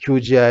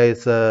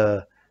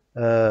QGIS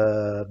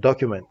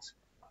document.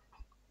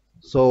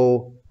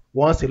 So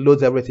once it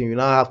loads everything, you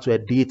now have to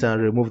edit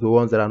and remove the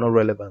ones that are not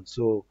relevant.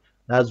 So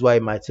that's why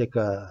it might take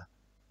a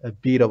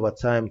bit of a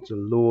time to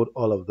load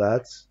all of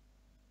that.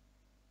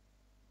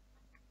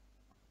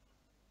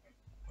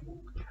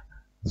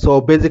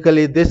 So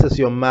basically, this is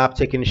your map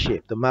taking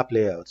shape, the map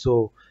layout.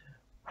 So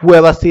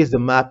whoever sees the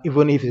map,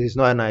 even if it is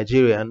not a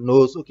Nigerian,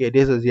 knows, okay,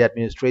 this is the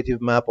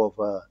administrative map of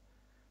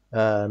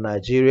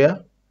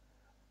Nigeria.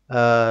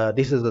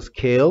 This is the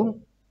scale.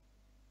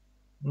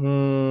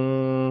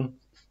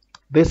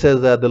 This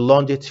is the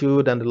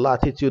longitude and the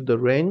latitude, the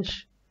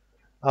range.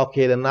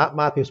 Okay, the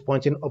map is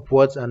pointing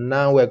upwards, and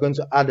now we're going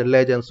to add the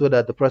legend so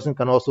that the person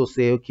can also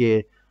say,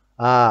 okay,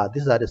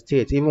 these are the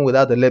states. Even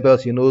without the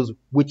labels, he knows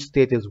which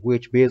state is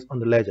which based on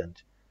the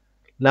legend.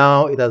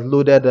 Now it has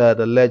loaded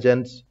the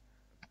legend.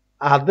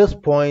 At this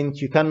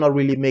point, you cannot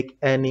really make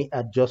any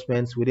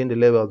adjustments within the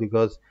label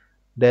because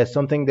there's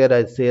something there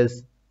that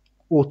says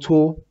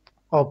auto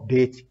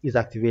update is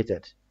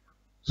activated.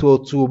 So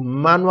to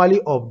manually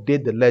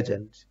update the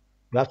legend,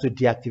 you have to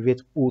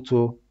deactivate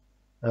auto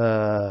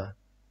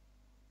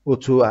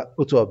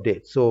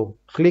update. So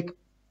click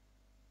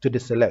to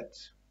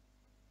deselect.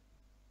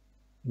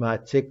 It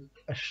might take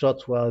a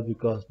short while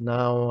because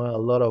now a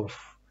lot of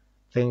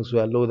things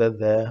were loaded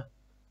there.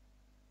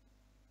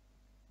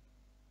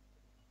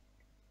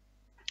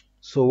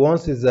 So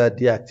once it's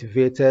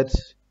deactivated,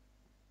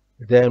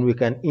 then we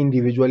can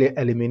individually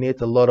eliminate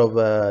a lot of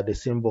the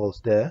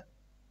symbols there.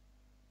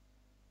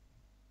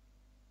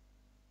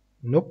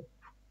 Nope,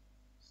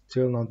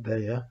 still not there.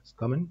 Yeah, it's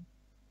coming.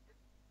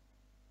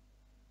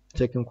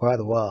 Taking quite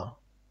a while.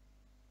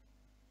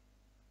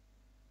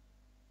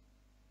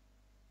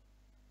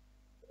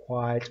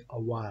 Quite a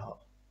while.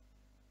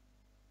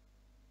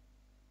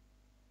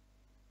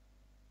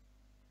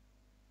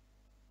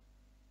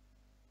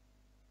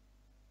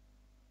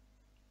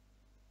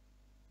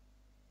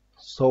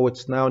 So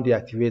it's now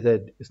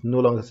deactivated. It's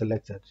no longer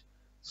selected.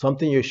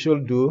 Something you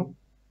should do,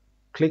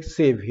 click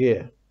save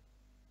here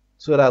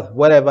so that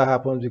whatever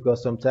happens,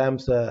 because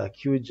sometimes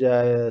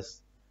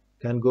QGIS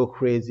can go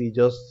crazy,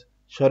 just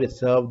shut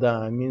itself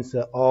down. It means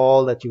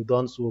all that you've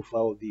done so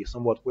far will be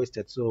somewhat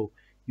wasted. So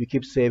you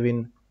keep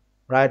saving.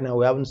 Right now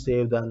we haven't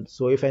saved, and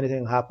so if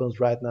anything happens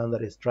right now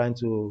that is trying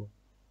to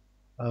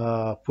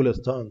pull a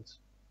stunt,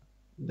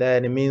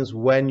 then it means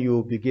when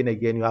you begin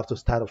again you have to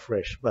start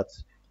afresh. But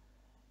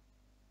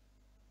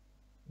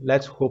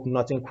let's hope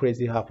nothing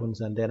crazy happens,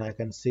 and then I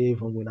can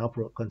save and we now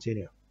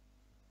continue.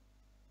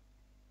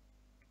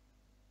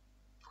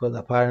 Because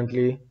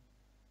apparently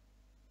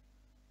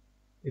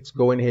it's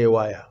going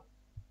haywire.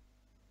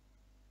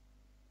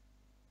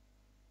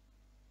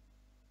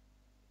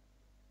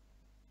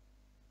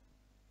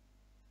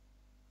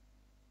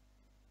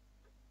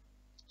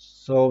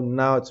 So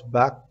now it's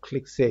back,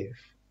 click save.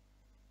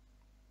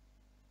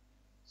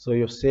 So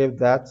you've saved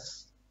that.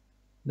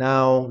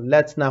 Now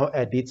let's now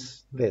edit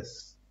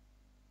this.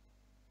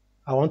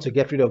 I want to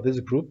get rid of this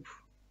group.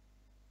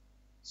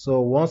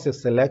 So once you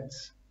select,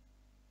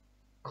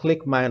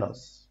 click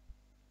minus,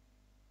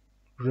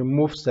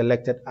 remove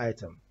selected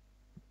item.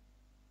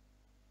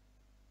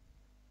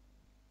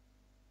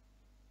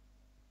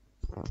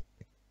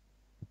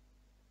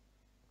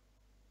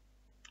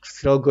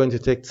 Still going to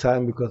take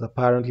time because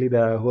apparently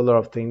there are a whole lot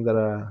of things that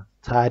are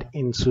tied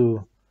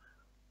into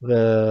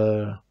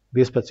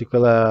this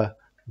particular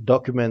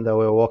document that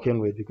we're working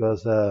with,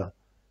 because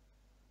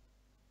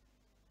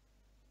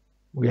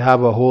we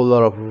have a whole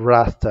lot of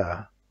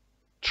raster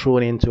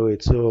thrown into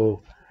it,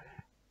 so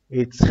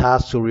it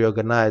has to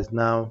reorganize.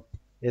 Now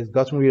it's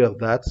gotten rid of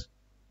that.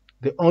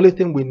 The only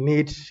thing we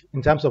need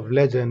in terms of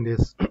legend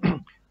is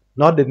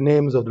not the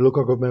names of the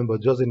local government,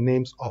 but just the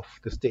names of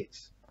the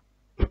states.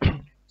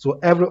 So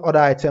every other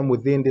item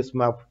within this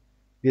map,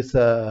 this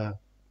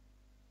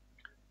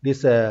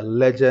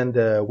legend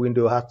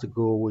window has to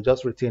go. We'll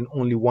just retain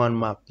only one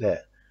map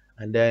there,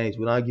 and then it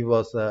will now give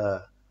us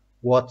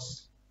what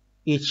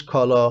each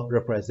color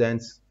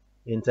represents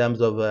in terms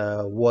of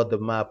what the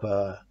map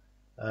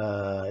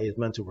is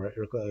meant to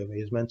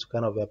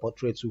kind of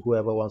portray to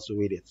whoever wants to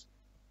read it.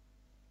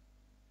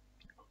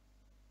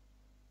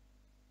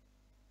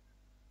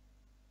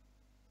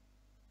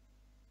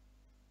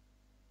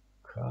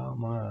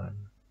 Come on.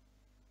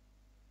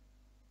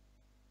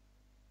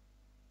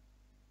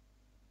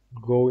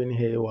 Going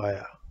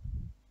haywire.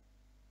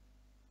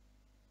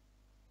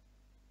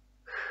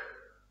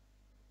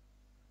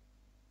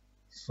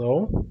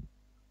 So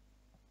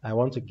I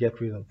want to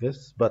get rid of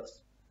this, but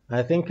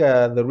I think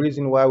the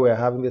reason why we're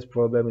having this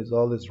problem is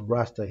all this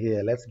raster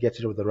here. Let's get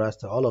rid of the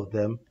raster, all of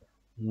them.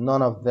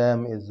 None of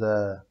them is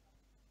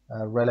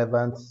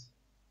relevant.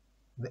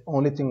 The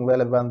only thing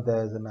relevant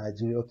there is the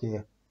Nigeria.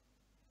 Okay,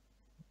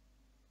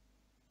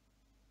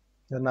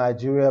 the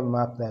Nigeria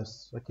map.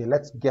 Okay.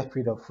 Let's get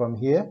rid of from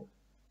here.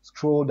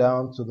 Scroll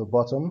down to the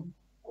bottom.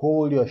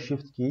 Hold your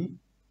Shift key.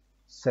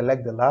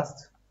 Select the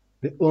last.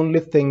 The only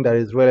thing that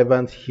is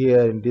relevant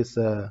here in this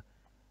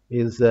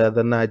is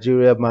the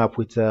Nigeria map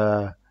with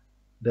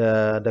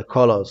the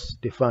colors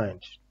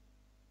defined.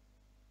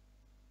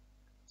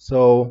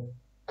 So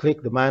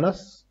click the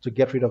minus to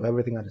get rid of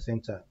everything at the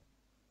same time.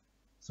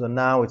 So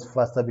now it's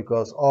faster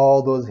because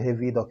all those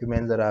heavy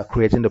documents that are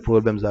creating the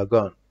problems are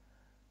gone.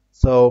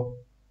 So,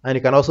 and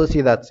you can also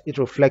see that it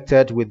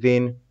reflected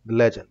within the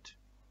legend.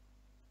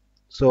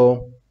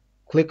 So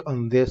click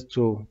on this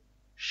to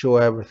show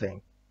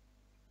everything.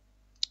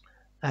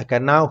 I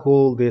can now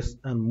hold this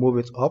and move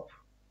it up.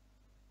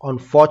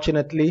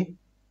 Unfortunately,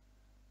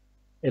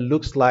 it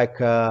looks like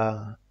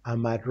I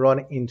might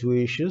run into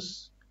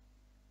issues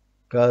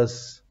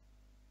because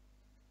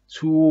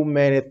too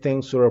many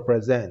things to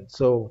represent.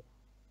 So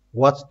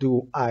what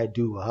do I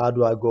do? How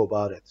do I go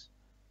about it?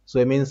 So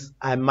it means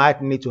I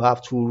might need to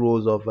have two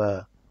rows of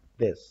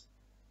this.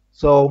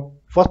 So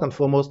first and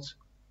foremost,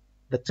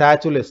 the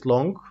title is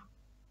long.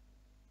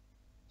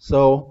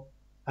 So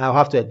I'll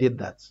have to edit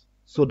that.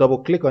 So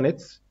double click on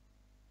it.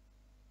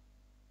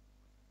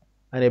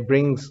 And it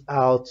brings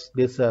out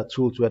this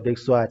tool to edit.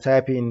 So I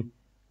type in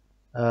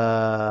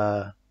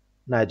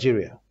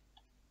Nigeria.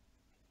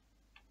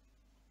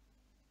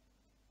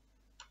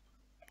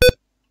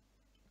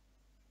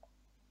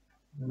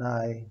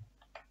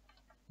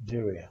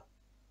 Nigeria.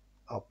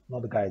 Oh,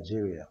 not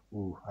Nigeria.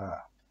 Ooh,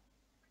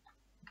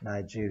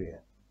 Nigeria.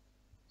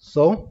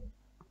 So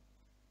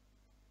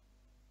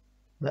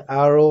the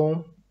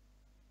arrow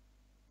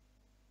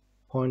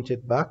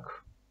pointed back.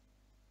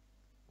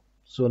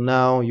 So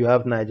now you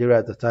have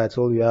Nigeria as the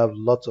title. You have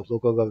lots of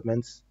local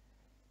governments.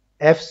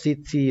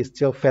 FCT is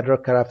still Federal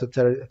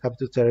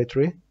Capital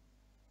Territory.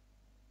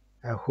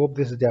 I hope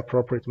this is the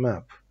appropriate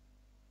map.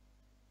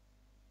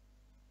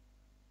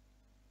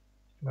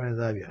 Where is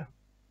Abia?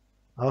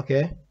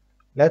 Okay,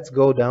 let's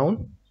go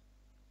down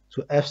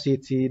to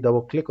FCT.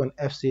 Double click on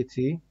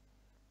FCT.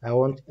 I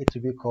want it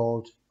to be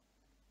called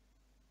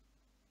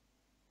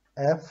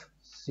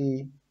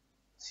FCT.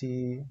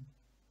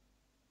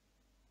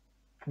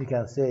 You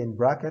can say in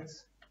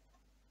brackets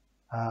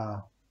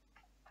Abuja.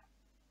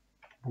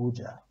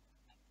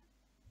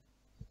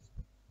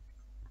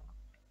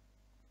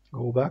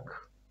 Go back.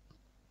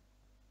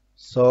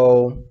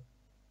 So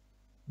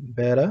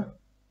better.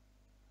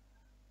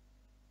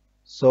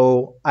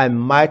 So I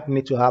might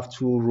need to have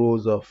 2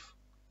 rows of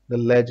the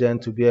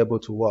legend to be able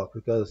to work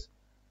because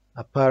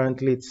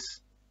apparently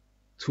it's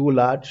too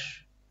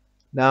large.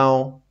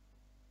 Now,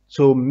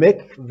 to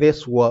make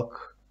this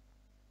work,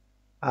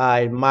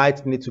 I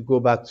might need to go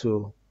back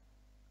to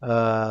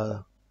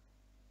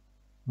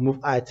move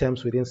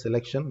items within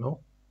selection.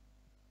 No,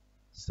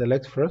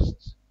 select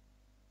first,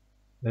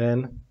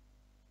 then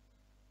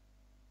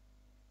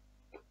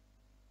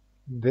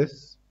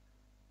this,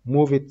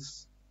 move it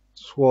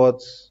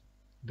towards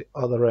the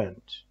other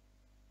end.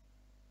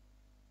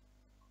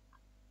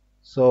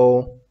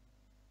 So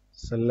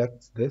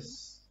select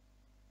this,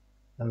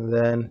 and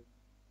then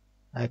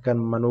I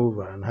can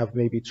maneuver and have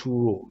maybe 2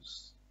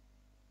 rows.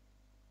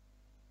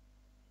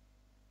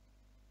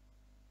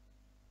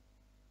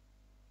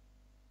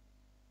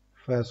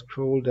 First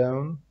scroll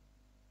down.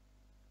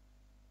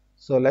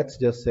 So let's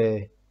just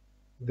say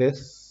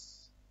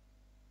this.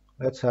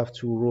 Let's have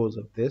 2 rows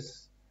of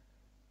this.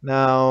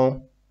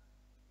 Now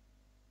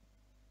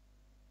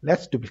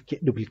let's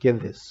duplicate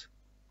this.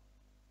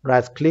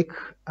 Right click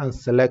and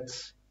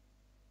select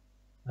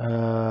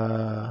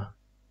I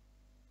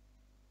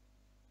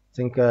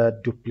think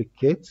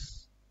duplicate,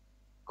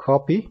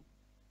 copy,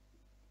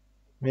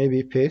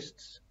 maybe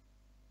paste.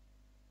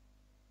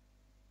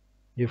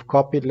 You've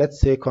copied, let's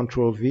say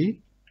Control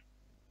V.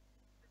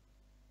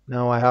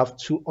 Now I have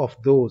 2 of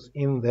those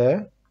in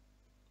there.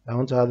 I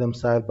want to have them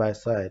side by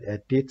side.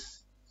 Edit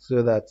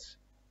so that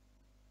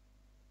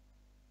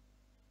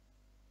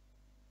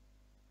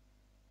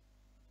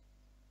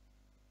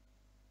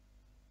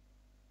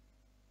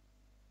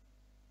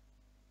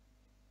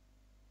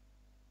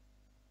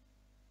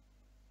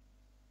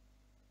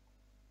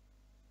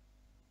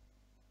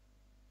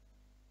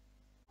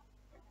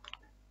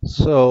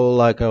so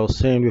like I was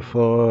saying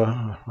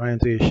before, running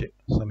into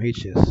some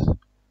hitches.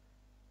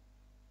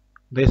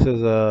 This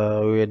is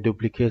we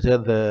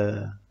duplicated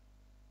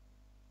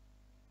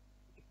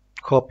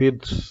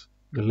copied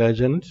the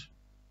legend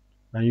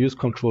and use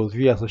Control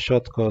V as a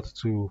shortcut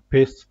to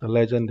paste the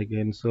legend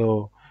again.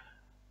 So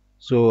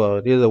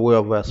there's a way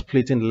of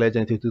splitting the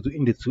legend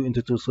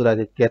into two so that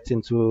it gets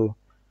into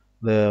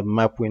the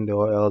map window,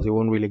 or else it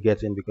won't really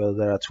get in because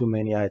there are too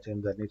many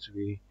items that need to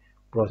be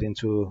brought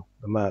into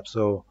the map.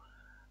 So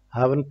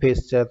having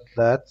pasted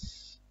that,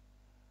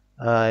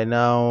 I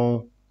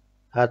now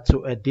had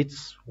to edit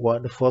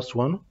the first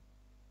one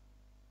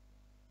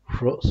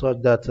so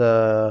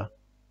that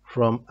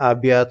from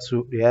Abia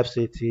to the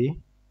FCT,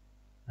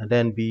 and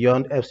then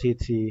beyond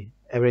FCT,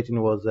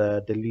 everything was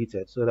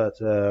deleted so that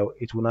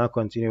it will now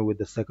continue with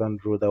the second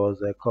row that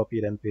was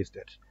copied and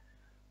pasted.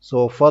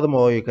 So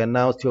furthermore, you can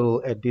now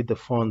still edit the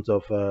font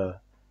of the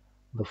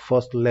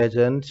first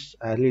legend.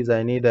 At least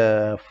I need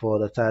for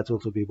the title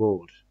to be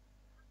bold.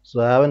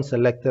 So I haven't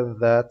selected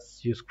that.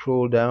 You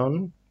scroll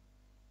down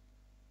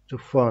to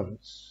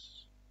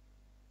fonts.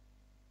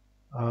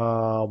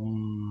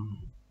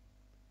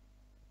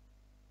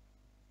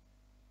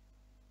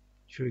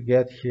 Should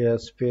get here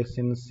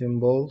spacing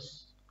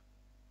symbols.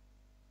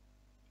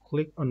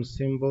 Click on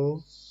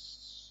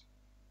symbols.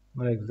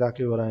 Not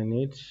exactly what I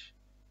need.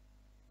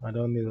 I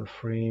don't need a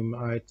frame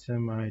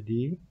item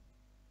ID.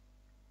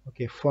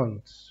 Okay,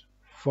 fonts,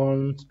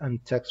 font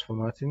and text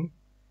formatting.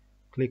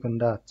 Click on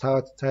that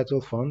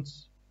title font.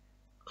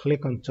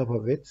 Click on top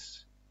of it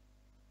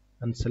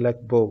and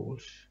select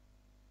bold.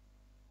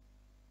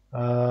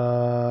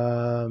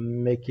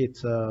 Make it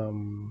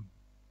 14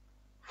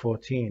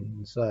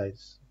 in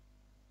size.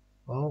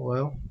 Oh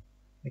well,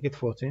 make it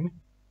 14.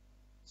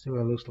 See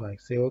what it looks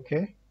like. Say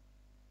okay.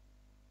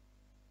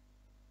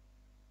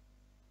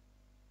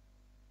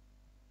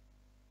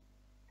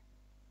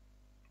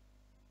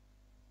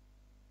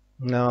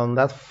 Now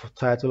that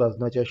title has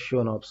not yet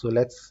shown up, so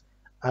let's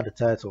add the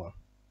title.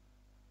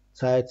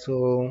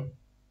 Title,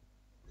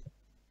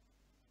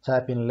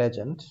 type in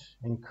legend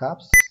in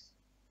caps.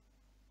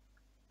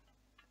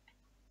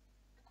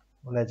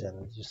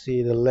 Legend. You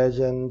see the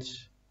legend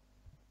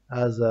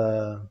has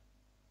a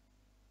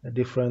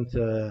different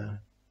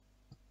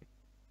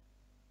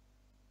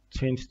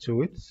tint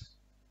to it.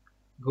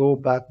 Go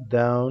back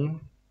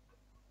down.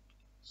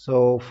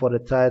 So for the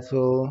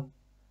title,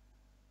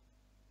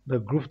 the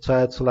group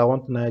title, I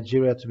want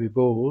Nigeria to be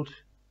bold.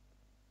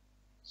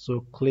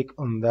 So click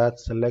on that,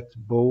 select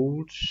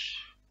bold.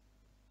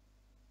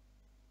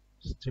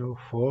 Still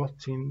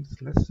 14,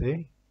 let's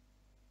say.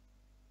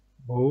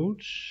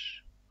 Bold.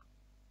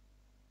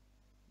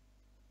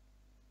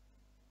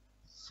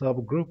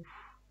 Subgroup.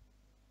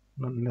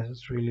 Not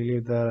necessarily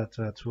leave that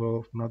at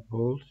 12, not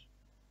bold.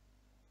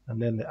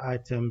 And then the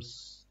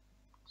items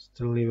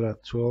still leave it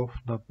at 12,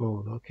 not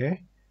bold.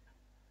 Okay.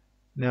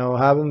 Now,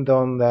 having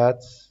done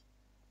that,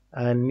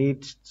 I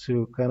need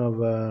to kind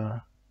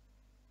of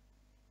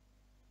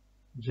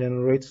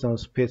generate some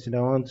spacing.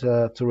 I want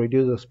to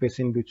reduce the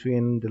spacing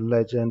between the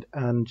legend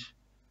and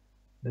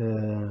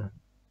the,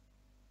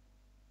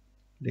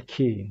 the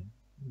key,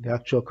 the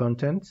actual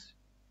content.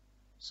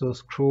 So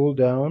scroll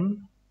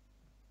down.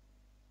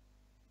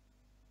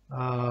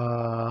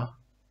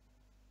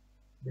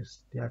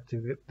 Let's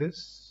deactivate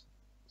this.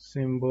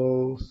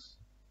 Symbols,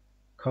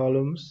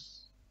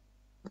 columns.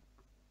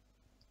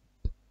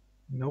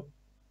 Nope.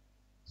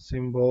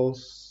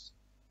 Symbols,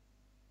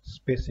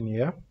 spacing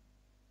here.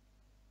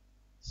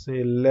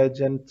 Say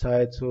legend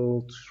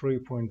title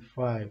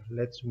 3.5.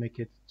 Let's make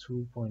it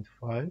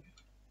 2.5.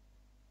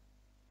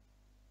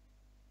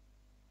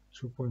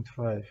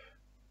 2.5.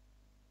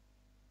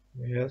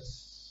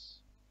 Yes.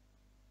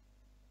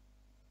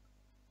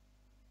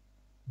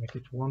 Make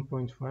it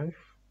 1.5.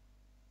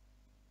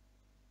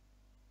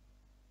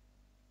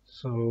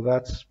 So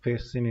that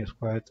spacing is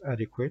quite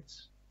adequate.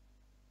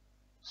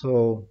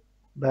 So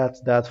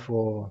that's that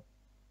for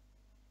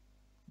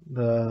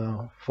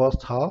the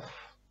first half.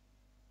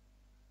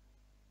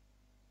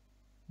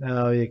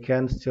 Now you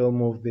can still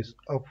move this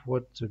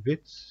upwards a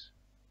bit.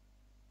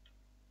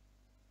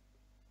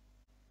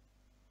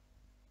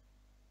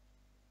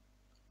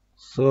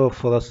 So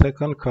for the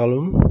second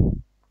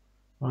column,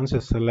 once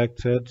it's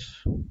selected,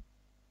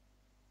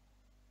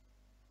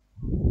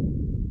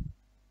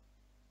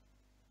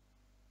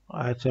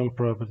 item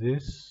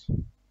properties,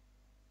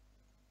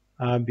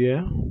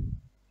 Abia,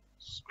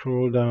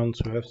 scroll down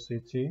to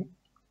FCT,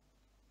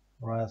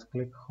 right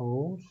click,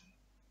 hold,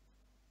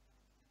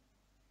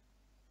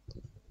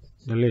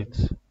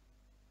 delete.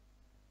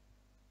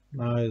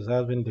 Now it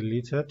has been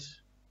deleted.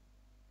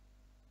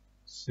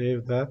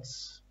 Save that.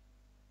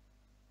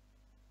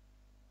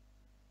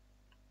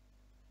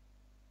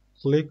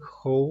 Click,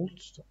 hold,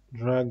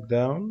 drag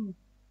down.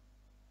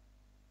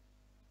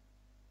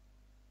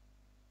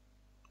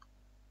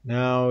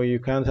 Now you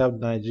can't have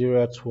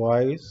Nigeria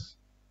twice.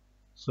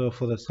 So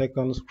for the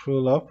second,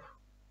 scroll up.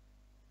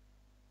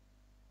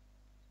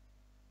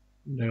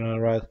 Then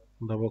right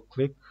double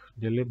click,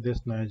 delete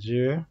this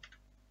Nigeria.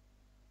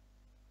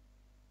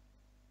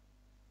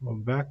 Go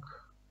back.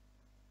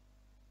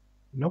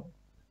 Nope.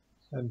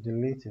 And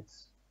delete it.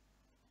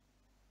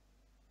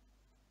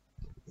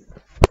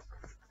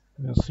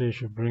 Let's see, you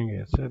should bring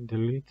it. Said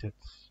delete it.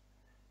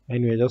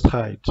 Anyway, just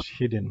hide,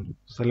 hidden.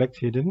 Select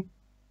hidden.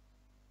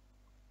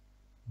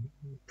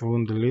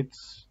 Don't delete.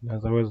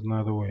 There's always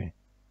another way.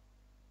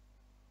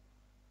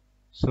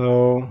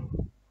 So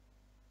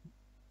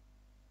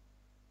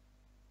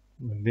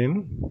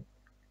then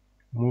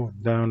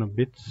move down a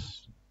bit.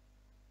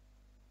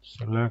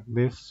 Select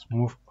this,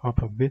 move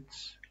up a bit.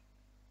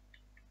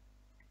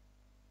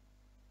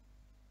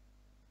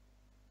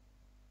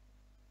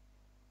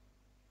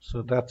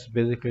 So that's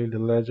basically the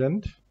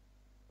legend,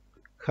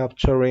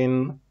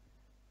 capturing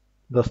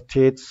the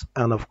states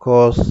and of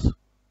course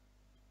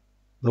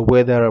the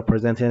way they're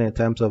represented in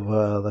terms of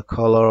the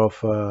color of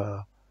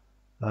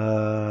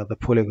the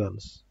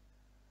polygons.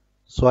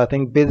 So I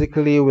think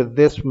basically with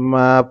this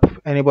map,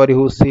 anybody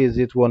who sees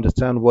it will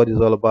understand what it's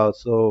all about.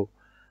 So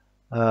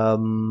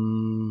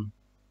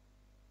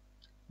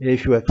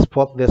if you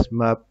export this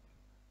map,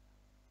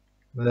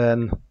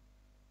 then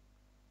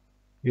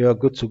you're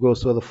good to go.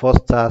 So the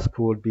first task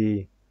would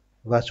be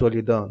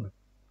virtually done.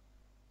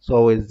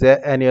 So is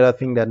there any other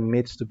thing that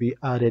needs to be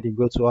added? You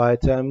go to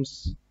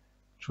items,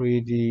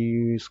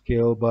 3D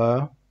scale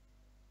bar.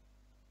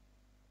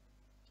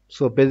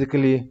 So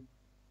basically,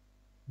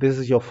 this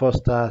is your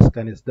first task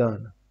and it's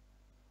done.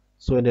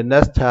 So in the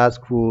next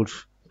task, we'll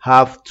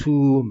have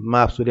two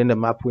maps within the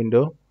map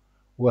window.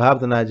 We'll have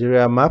the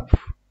Nigeria map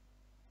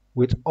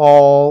with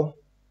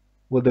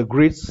the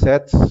grid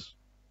set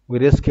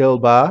with a scale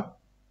bar,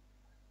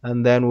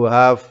 and then we'll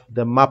have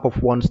the map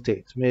of one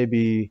state,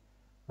 maybe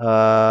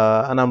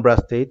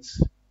Anambra State,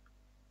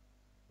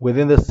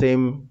 within the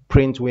same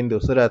print window,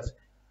 so that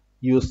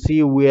you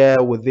see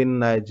where within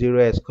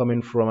Nigeria is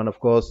coming from, and of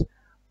course,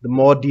 the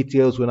more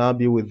details will now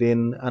be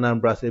within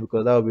Anambra State,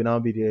 because that will now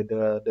be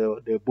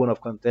the bone of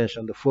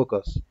contention, the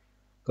focus.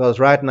 Because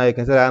right now you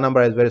can say that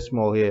Anambra is very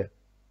small here.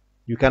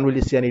 You can't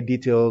really see any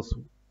details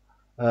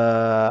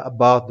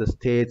about the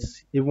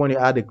states. Even when you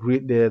add the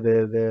grid,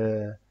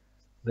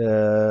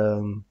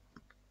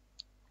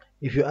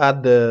 if you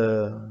add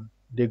the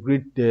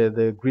grid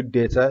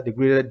data, the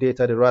grid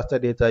data, the raster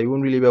data, you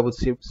won't really be able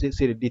to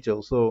see the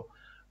details. So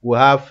we'll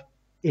have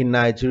a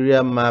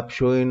Nigeria map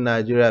showing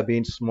Nigeria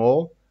being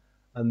small,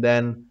 and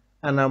then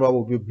Anambra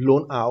will be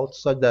blown out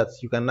such that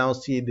you can now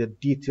see the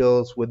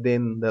details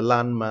within the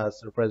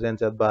landmass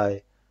represented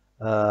by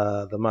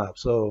the map.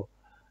 So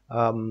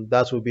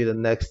that will be the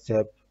next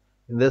step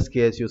In this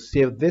case, you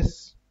save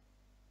this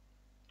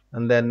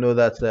and then know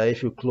that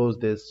if you close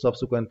this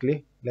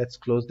subsequently, let's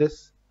close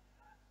this.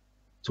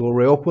 To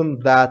reopen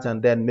that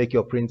and then make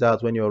your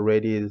printout when you're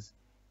ready is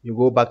you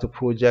go back to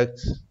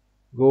project,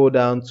 go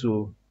down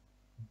to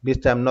this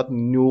time not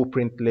new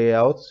print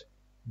layout,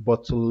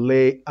 but to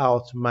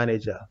layout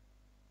manager.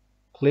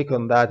 Click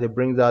on that, it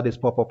brings out this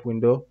pop-up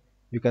window.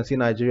 You can see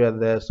Nigeria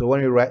there. So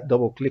when you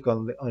double click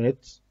on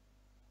it,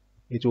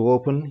 it will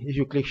open. If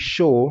you click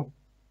show,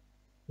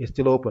 it's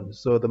still open.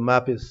 So the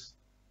map is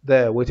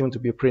there waiting to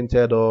be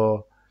printed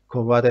or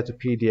converted to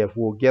PDF.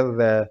 We'll get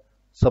there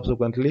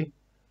subsequently.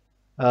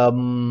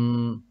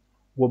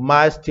 We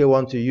might still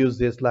want to use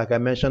this, like I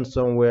mentioned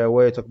somewhere,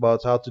 where you talk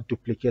about how to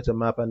duplicate a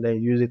map and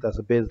then use it as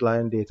a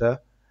baseline data.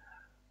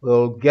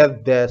 We'll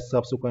get there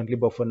subsequently,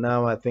 but for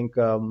now, I think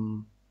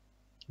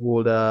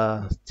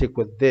we'll stick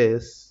with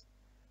this.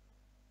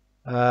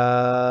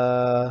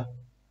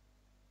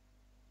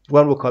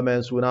 When we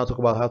commence, we'll now talk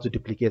about how to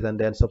duplicate and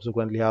then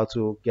subsequently how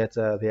to get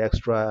the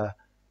extra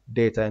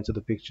data into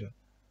the picture.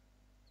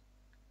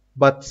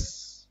 But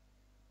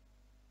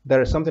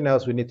there is something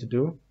else we need to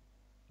do.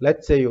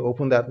 Let's say you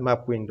open that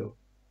map window.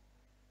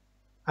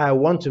 I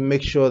want to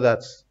make sure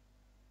that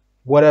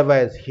whatever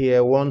is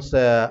here, once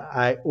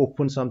I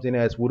open something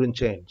else, wouldn't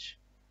change.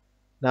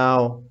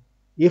 Now,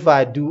 if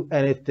I do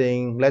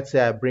anything, let's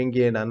say I bring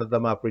in another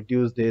map,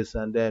 reduce this,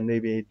 and then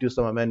maybe do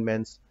some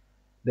amendments,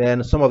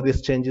 then some of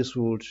these changes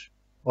would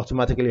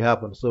automatically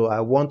happen. So I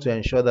want to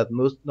ensure that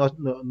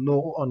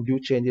no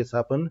undue changes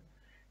happen.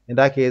 In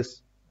that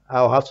case,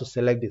 I'll have to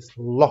select this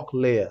lock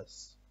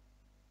layers.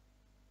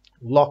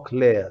 Lock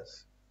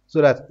layers.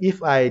 So that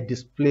if I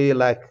display,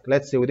 like,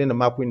 let's say within the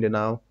map window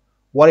now,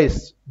 what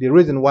is the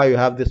reason why you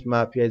have this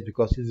map here is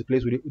because it's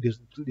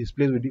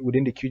displayed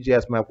within the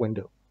QGIS map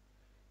window.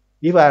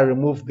 If I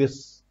remove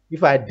this,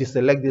 if I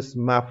deselect this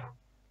map,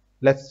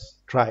 let's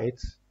try it.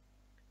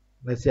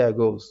 Let's see how it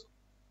goes.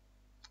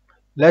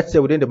 Let's say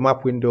within the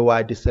map window,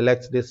 I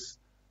deselect this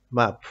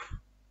map.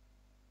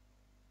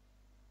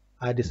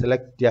 I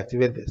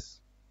deactivate this.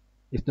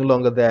 It's no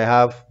longer there. I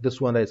have this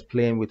one that is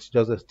playing with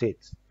just the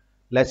states.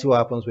 Let's see what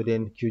happens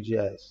within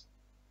QGIS.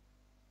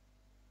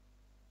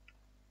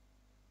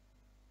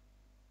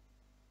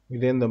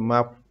 Within the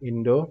map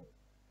window,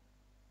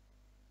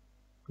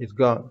 it's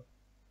gone.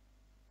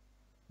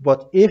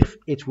 But if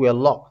it were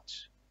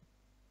locked,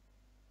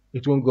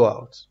 it won't go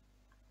out.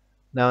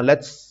 Now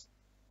let's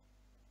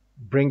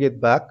bring it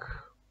back.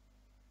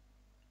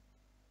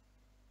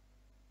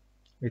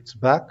 It's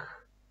back.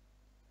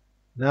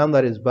 Now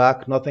that it's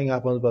back, nothing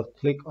happens but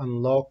click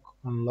unlock,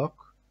 unlock.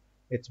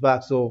 It's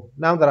back. So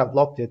now that I've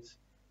locked it,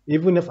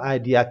 even if I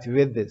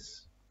deactivate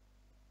this,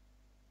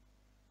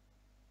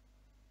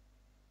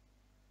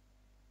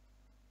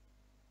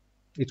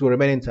 it will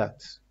remain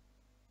intact.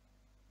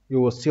 It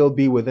will still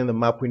be within the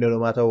map window no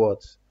matter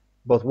what.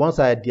 But once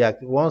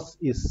once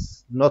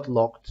it's not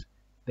locked,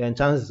 then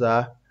chances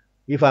are,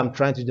 if I'm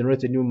trying to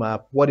generate a new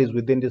map, what is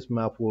within this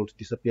map will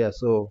disappear.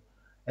 So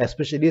this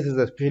is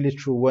especially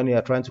true when you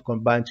are trying to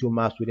combine two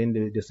maps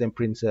within the same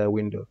print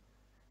window.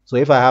 So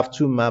if I have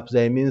two maps,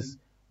 then it means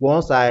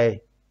if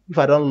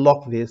I don't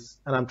lock this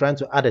and I'm trying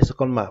to add a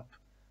second map,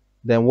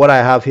 then what I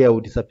have here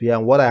will disappear,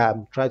 and what I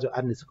am trying to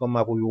add in the second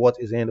map will be what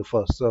is in the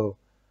first. So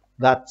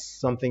that's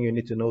something you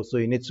need to know. So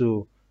you need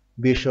to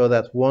be sure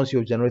that once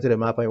you've generated a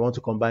map and you want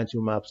to combine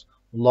two maps,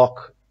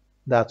 lock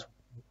that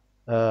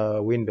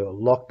window,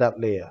 lock that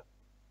layer.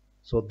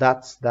 So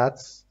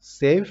that's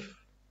safe.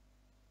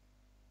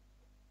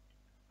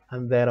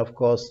 And then of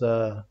course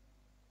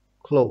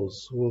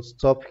close. We'll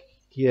stop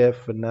here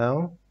for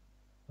now.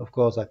 Of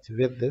course,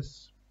 activate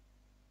this.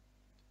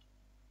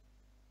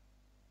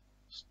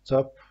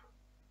 Stop.